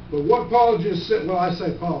 but what Paul just said, well, I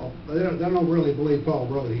say Paul, they don't really believe Paul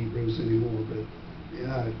wrote Hebrews anymore, but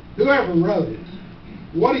whoever wrote it,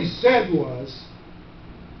 what he said was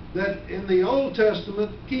that in the Old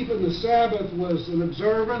Testament, keeping the Sabbath was an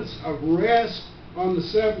observance of rest on the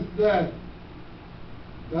seventh day.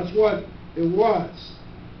 That's what it was.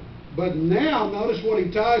 But now, notice what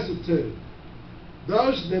he ties it to.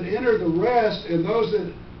 Those that enter the rest and those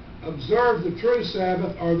that observe the true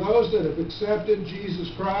Sabbath are those that have accepted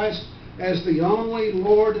Jesus Christ as the only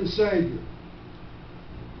Lord and Savior.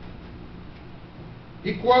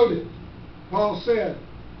 He quoted, Paul said,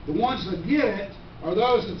 the ones that get it are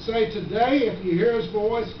those that say, today, if you hear his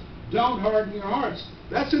voice, don't harden your hearts.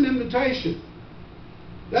 That's an invitation.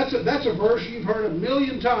 That's a verse you've heard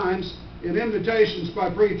 1,000,000 times in invitations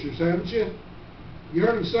by preachers, haven't you? You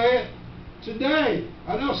heard them say it? Today,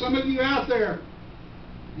 I know some of you out there,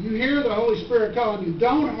 you hear the Holy Spirit calling you,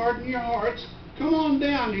 don't harden your hearts. Come on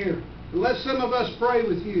down here and let some of us pray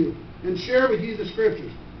with you and share with you the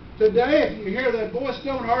Scriptures. Today, if you hear that voice,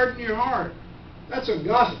 don't harden your heart. That's a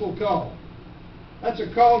gospel call. That's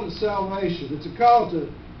a call to salvation. It's a call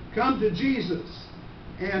to come to Jesus.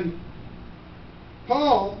 And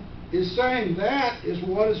Paul is saying that is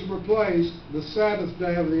what has replaced the Sabbath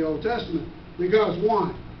day of the Old Testament. Because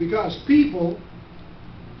why? Because people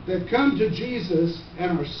that come to Jesus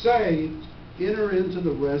and are saved enter into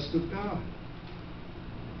the rest of God.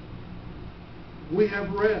 We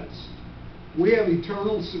have rest. We have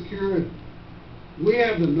eternal security. We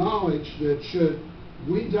have the knowledge that should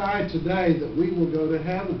we die today, that we will go to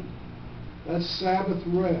heaven. That's Sabbath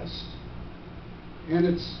rest. And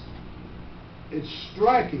it's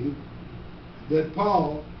striking that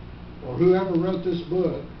Paul, or whoever wrote this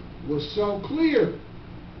book, was so clear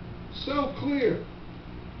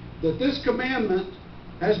that this commandment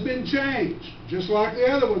has been changed, just like the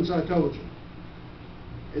other ones I told you.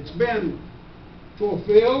 It's been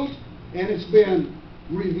fulfilled, and it's been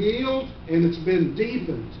revealed, and it's been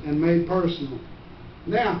deepened and made personal.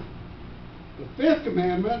 Now, the fifth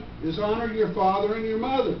commandment is honor your father and your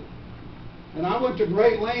mother. And I went to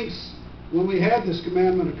great lengths when we had this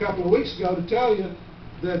commandment a couple of weeks ago to tell you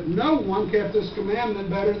that no one kept this commandment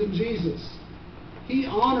better than Jesus. He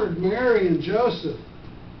honored Mary and Joseph.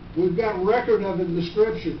 We've got record of it in the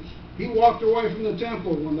Scriptures. He walked away from the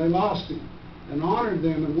temple when they lost him and honored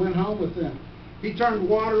them and went home with them. He turned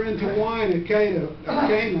water into wine at Cana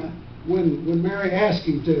when Mary asked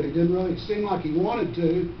him to. It didn't really seem like he wanted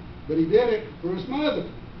to, but he did it for his mother.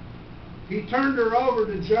 He turned her over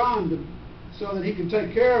to John so that he could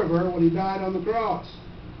take care of her when he died on the cross.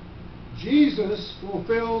 Jesus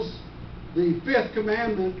fulfills the fifth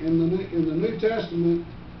commandment in the New Testament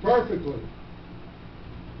perfectly.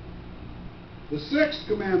 The sixth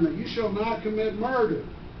commandment, you shall not commit murder.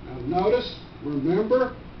 Now notice,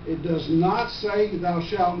 remember, it does not say thou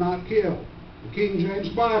shalt not kill. The King James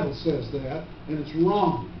Bible says that, and it's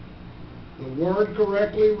wrong. The word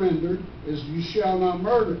correctly rendered is you shall not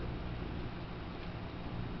murder.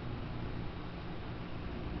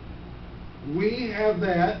 We have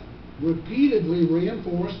that repeatedly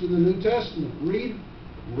reinforced in the New Testament. Read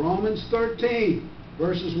Romans 13,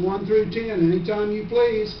 verses 1 through 10, anytime you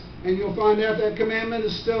please, and you'll find out that commandment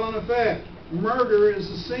is still in effect. Murder is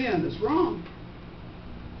a sin. It's wrong.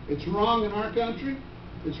 It's wrong in our country.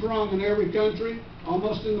 It's wrong in every country,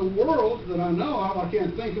 almost in the world that I know of. I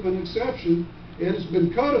can't think of an exception. It has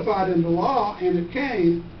been codified into law, and it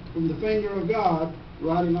came from the finger of God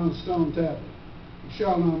writing on a stone tablet. You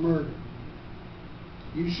shall not murder.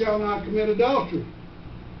 You shall not commit adultery.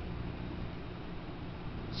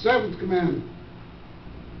 Seventh commandment.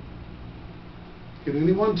 Can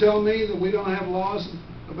anyone tell me that we don't have laws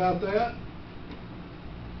about that?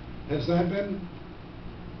 Has that been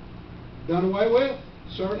done away with?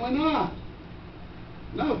 Certainly not.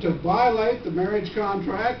 No, to violate the marriage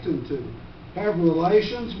contract and to have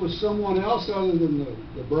relations with someone else other than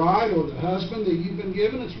the bride or the husband that you've been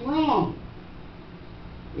given, it's wrong.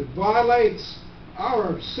 It violates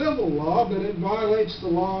our civil law, but it violates the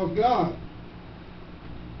law of God.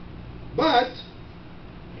 But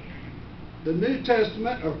the New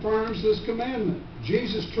Testament affirms this commandment.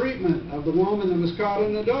 Jesus' treatment of the woman that was caught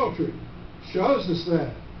in adultery shows us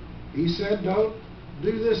that. He said, don't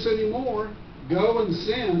do this anymore. Go and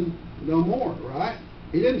sin no more, right?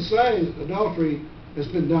 He didn't say that adultery has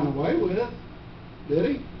been done away with, did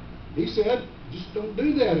he? He said, just don't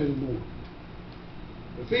do that anymore.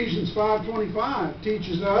 Ephesians 5:25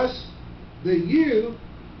 teaches us that you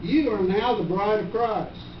are now the bride of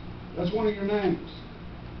Christ. That's one of your names.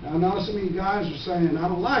 Now, I know some of you guys are saying, I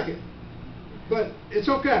don't like it. But it's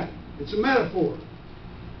okay. It's a metaphor.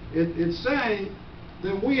 It's saying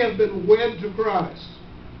that we have been wed to Christ.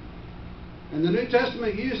 And the New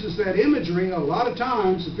Testament uses that imagery a lot of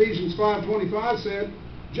times. Ephesians 5:25 said,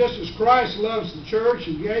 just as Christ loves the church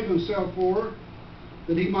and gave himself for her,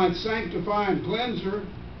 that he might sanctify and cleanse her,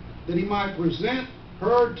 that he might present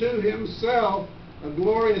her to himself a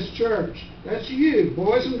glorious church. That's you,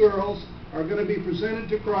 boys and girls, are going to be presented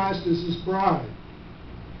to Christ as his bride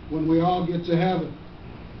when we all get to heaven.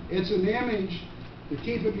 It's an image to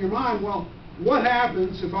keep in your mind. Well, what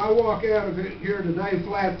happens if I walk out of here today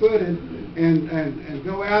flat-footed and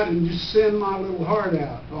go out and just send my little heart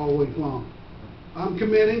out all week long? I'm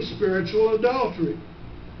committing spiritual adultery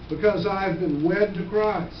because I've been wed to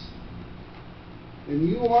Christ. And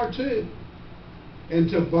you are too. And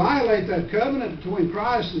to violate that covenant between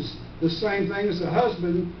Christ is the same thing as a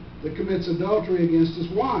husband that commits adultery against his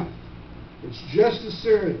wife. It's just as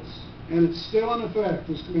serious. And it's still in effect,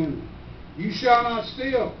 this commandment. You shall not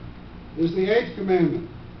steal is the 8th commandment.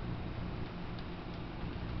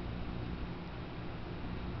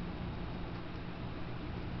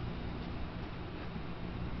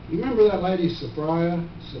 You remember that lady Sapphira?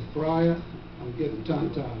 I'm getting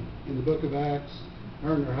tongue-tied. In the book of Acts,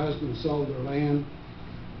 her and her husband sold their land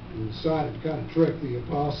and decided to kind of trick the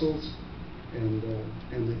apostles, and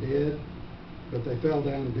they did, but they fell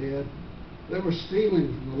down dead. They were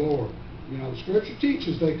stealing from the Lord. You know, the Scripture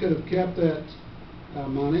teaches they could have kept that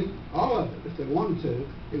money, all of it, if they wanted to.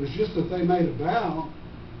 It was just that they made a vow,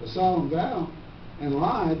 a solemn vow, and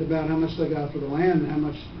lied about how much they got for the land and how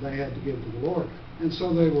much they had to give to the Lord. And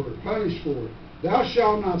so they were punished for it. Thou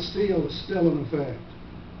shalt not steal is still in effect.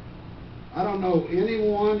 I don't know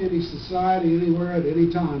anyone, any society, anywhere, at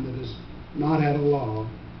any time that has not had a law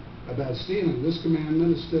about stealing. This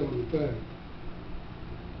commandment is still in effect.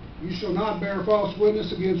 You shall not bear false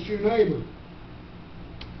witness against your neighbor.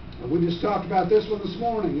 We just talked about this one this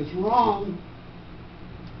morning. It's wrong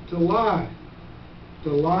to lie,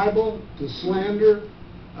 to libel, to slander,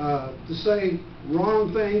 to say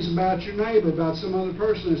wrong things about your neighbor, about some other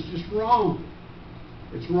person. It's just wrong.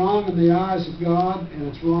 It's wrong in the eyes of God, and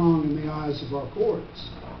it's wrong in the eyes of our courts.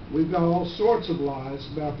 We've got all sorts of lies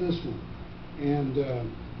about this one. And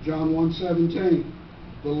John 1:17,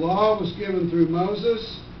 the law was given through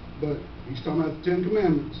Moses, but he's talking about the 10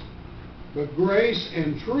 Commandments. But grace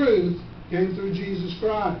and truth came through Jesus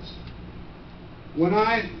Christ. When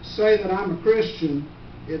I say that I'm a Christian,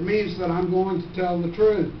 it means that I'm going to tell the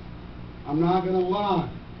truth. I'm not going to lie.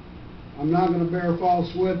 I'm not going to bear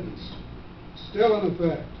false witness. Still in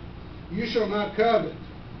effect. You shall not covet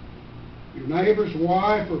your neighbor's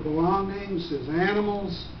wife or belongings, his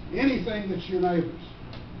animals, anything that's your neighbor's.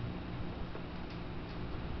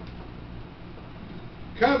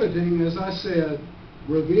 Coveting, as I said,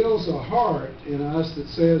 reveals a heart in us that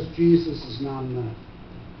says Jesus is not enough.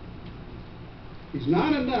 He's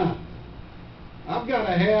not enough. I've got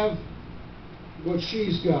to have what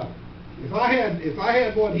she's got. If I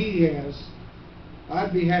had what he has,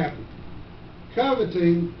 I'd be happy.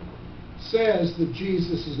 Coveting says that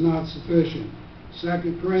Jesus is not sufficient.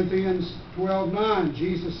 2 Corinthians 12:9,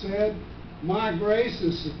 Jesus said, my grace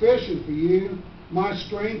is sufficient for you. My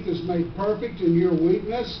strength is made perfect in your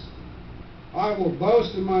weakness. I will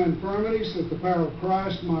boast in my infirmities that the power of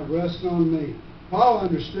Christ might rest on me. Paul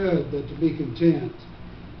understood that to be content,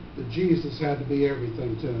 that Jesus had to be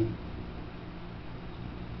everything to him.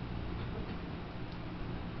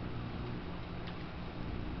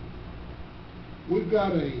 We've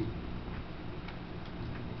got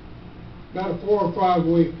about a 4 or 5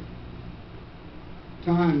 week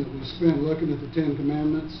time that we spent looking at the 10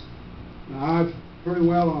 Commandments. Now, I've pretty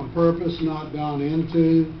well on purpose not gone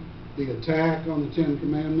into the attack on the Ten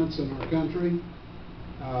Commandments in our country.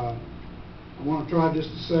 I want to try just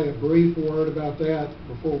to say a brief word about that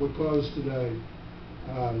before we close today.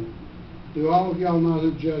 Do all of y'all know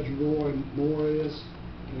who Judge Roy Moore is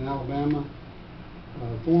in Alabama?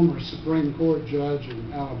 Former Supreme Court judge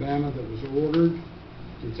in Alabama that was ordered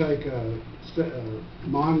to take a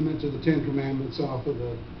monument to the Ten Commandments off of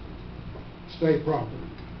the state property.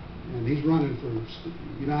 And he's running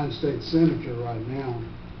for United States Senator right now.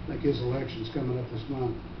 I think his election's coming up this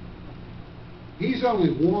month. He's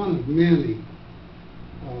only one of many.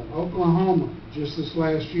 Oklahoma, just this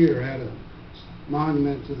last year, had a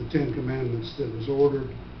monument to the Ten Commandments that was ordered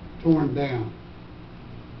torn down.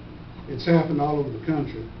 It's happened all over the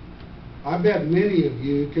country. I bet many of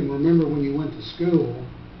you can remember when you went to school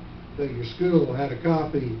that your school had a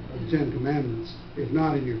copy of the Ten Commandments, if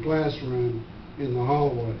not in your classroom, in the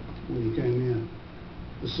hallway when you came in.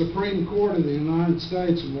 The Supreme Court of the United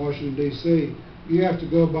States in Washington, D.C., you have to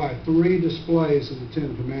go by 3 displays of the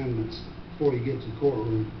Ten Commandments before you get to the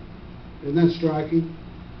courtroom. Isn't that striking?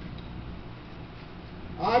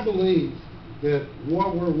 I believe that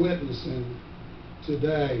what we're witnessing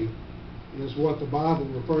today is what the Bible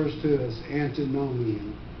refers to as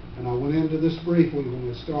antinomian. And I went into this briefly when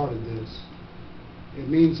we started this. It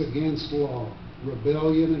means against law,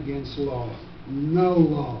 rebellion against law, no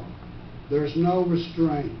law. There's no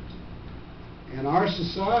restraint. In our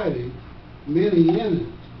society, many in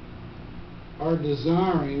it are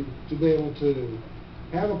desiring to be able to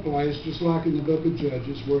have a place, just like in the book of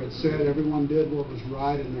Judges, where it said everyone did what was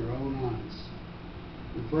right in their own eyes.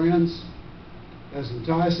 And friends, as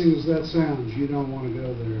enticing as that sounds, you don't want to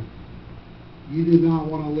go there. You do not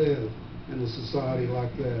want to live in a society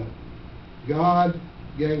like that. God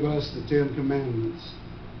gave us the Ten Commandments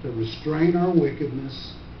to restrain our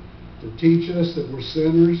wickedness, to teach us that we're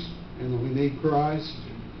sinners and that we need Christ,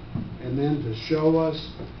 and then to show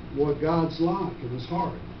us what God's like in His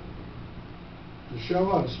heart. To show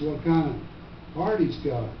us what kind of heart He's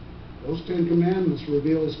got. Those Ten Commandments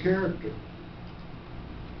reveal His character.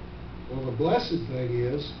 Well, the blessed thing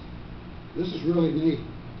is, this is really neat,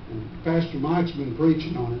 and Pastor Mike's been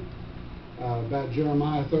preaching on it, about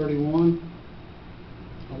Jeremiah 31.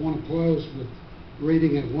 I want to close with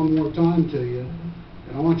reading it one more time to you,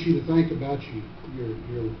 and I want you to think about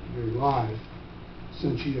your life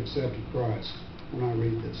since you accepted Christ when I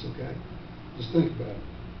read this, okay? Just think about it.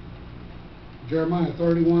 Jeremiah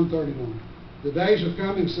 31:31. The days are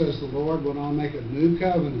coming, says the Lord, when I'll make a new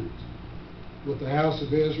covenant with the house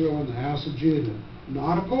of Israel and the house of Judah,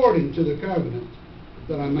 not according to the covenant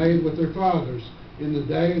that I made with their fathers in the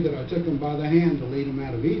day that I took them by the hand to lead them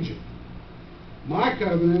out of Egypt. My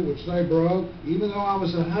covenant, which they broke, even though I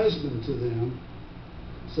was a husband to them,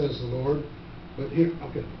 says the Lord. But here,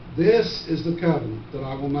 okay, this is the covenant that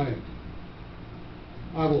I will make.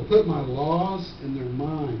 I will put my laws in their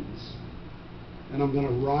minds, and I'm going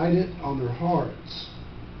to write it on their hearts.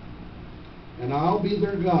 And I'll be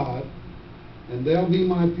their God, and they'll be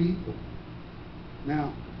my people.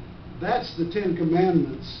 Now, that's the Ten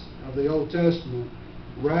Commandments of the Old Testament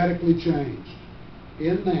radically changed.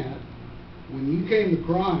 In that, when you came to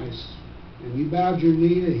Christ and you bowed your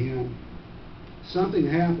knee to Him, something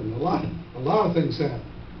happened. A lot of things happened.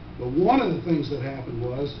 But one of the things that happened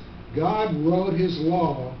was God wrote His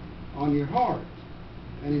law on your heart,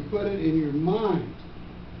 and He put it in your mind.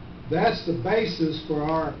 That's the basis for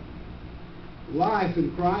our life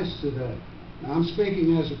in Christ today. Now, I'm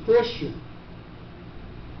speaking as a Christian.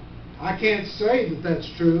 I can't say that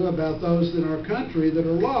that's true about those in our country that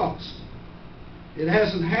are lost. It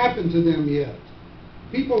hasn't happened to them yet.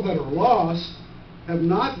 People that are lost have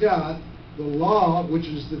not got the law, which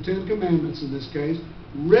is the Ten Commandments in this case,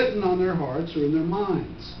 written on their hearts or in their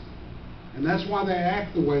minds. And that's why they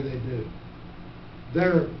act the way they do.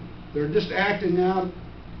 They're just acting out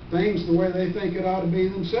things the way they think it ought to be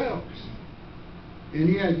themselves. And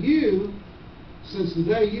yet you, since the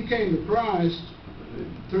day you came to Christ,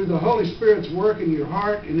 through the Holy Spirit's work in your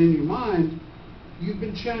heart and in your mind, you've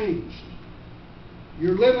been changed.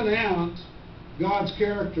 You're living out God's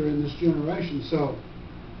character in this generation. So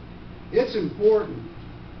it's important,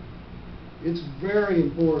 it's very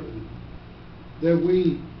important that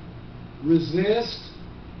we resist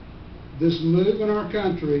this move in our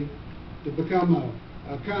country to become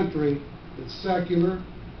a country that's secular,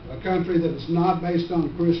 a country that is not based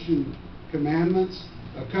on Christian commandments,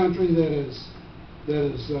 a country that is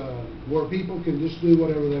where people can just do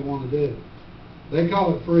whatever they want to do. They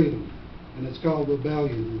call it freedom, and it's called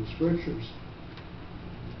rebellion in the Scriptures.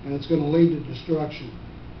 And it's going to lead to destruction.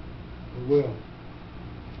 It will.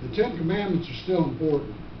 The Ten Commandments are still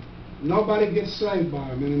important. Nobody gets saved by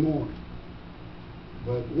them anymore.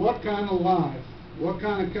 But what kind of life, what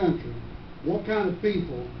kind of country, what kind of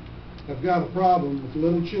people have got a problem with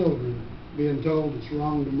little children being told it's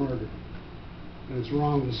wrong to murder, and it's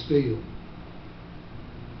wrong to steal,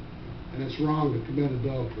 and it's wrong to commit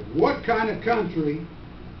adultery? What kind of country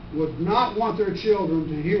would not want their children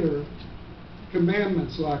to hear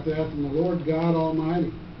commandments like that from the Lord God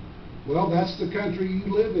Almighty? Well, that's the country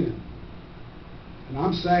you live in. And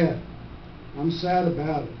I'm sad. I'm sad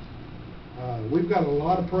about it. We've got a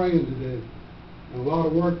lot of praying to do and a lot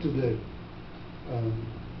of work to do.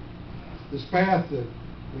 This path that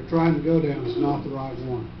we're trying to go down is not the right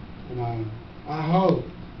one. And I hope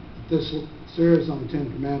that this series on the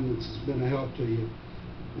Ten Commandments has been a help to you.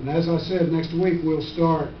 And as I said, next week we'll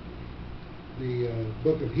start the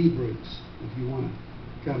book of Hebrews, if you want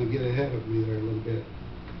to kind of get ahead of me there a little bit.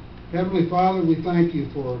 Heavenly Father, we thank you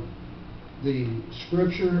for the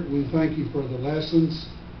Scripture. We thank you for the lessons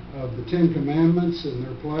of the Ten Commandments and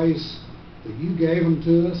their place that you gave them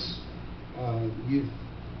to us. You've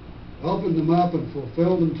opened them up and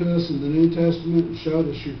fulfilled them to us in the New Testament and showed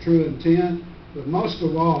us your true intent. But most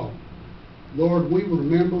of all, Lord, we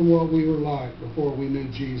remember what we were like before we knew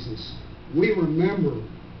Jesus. We remember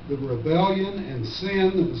the rebellion and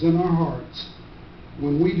sin that was in our hearts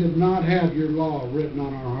when we did not have your law written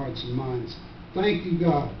on our hearts and minds. Thank you,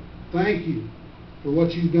 God. Thank you for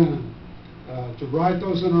what you've done to write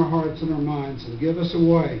those in our hearts and our minds and give us a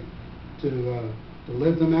way to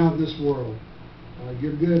live them out in this world.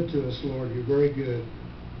 You're good to us, Lord. You're very good.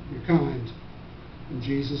 You're kind. In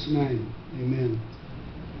Jesus' name, amen.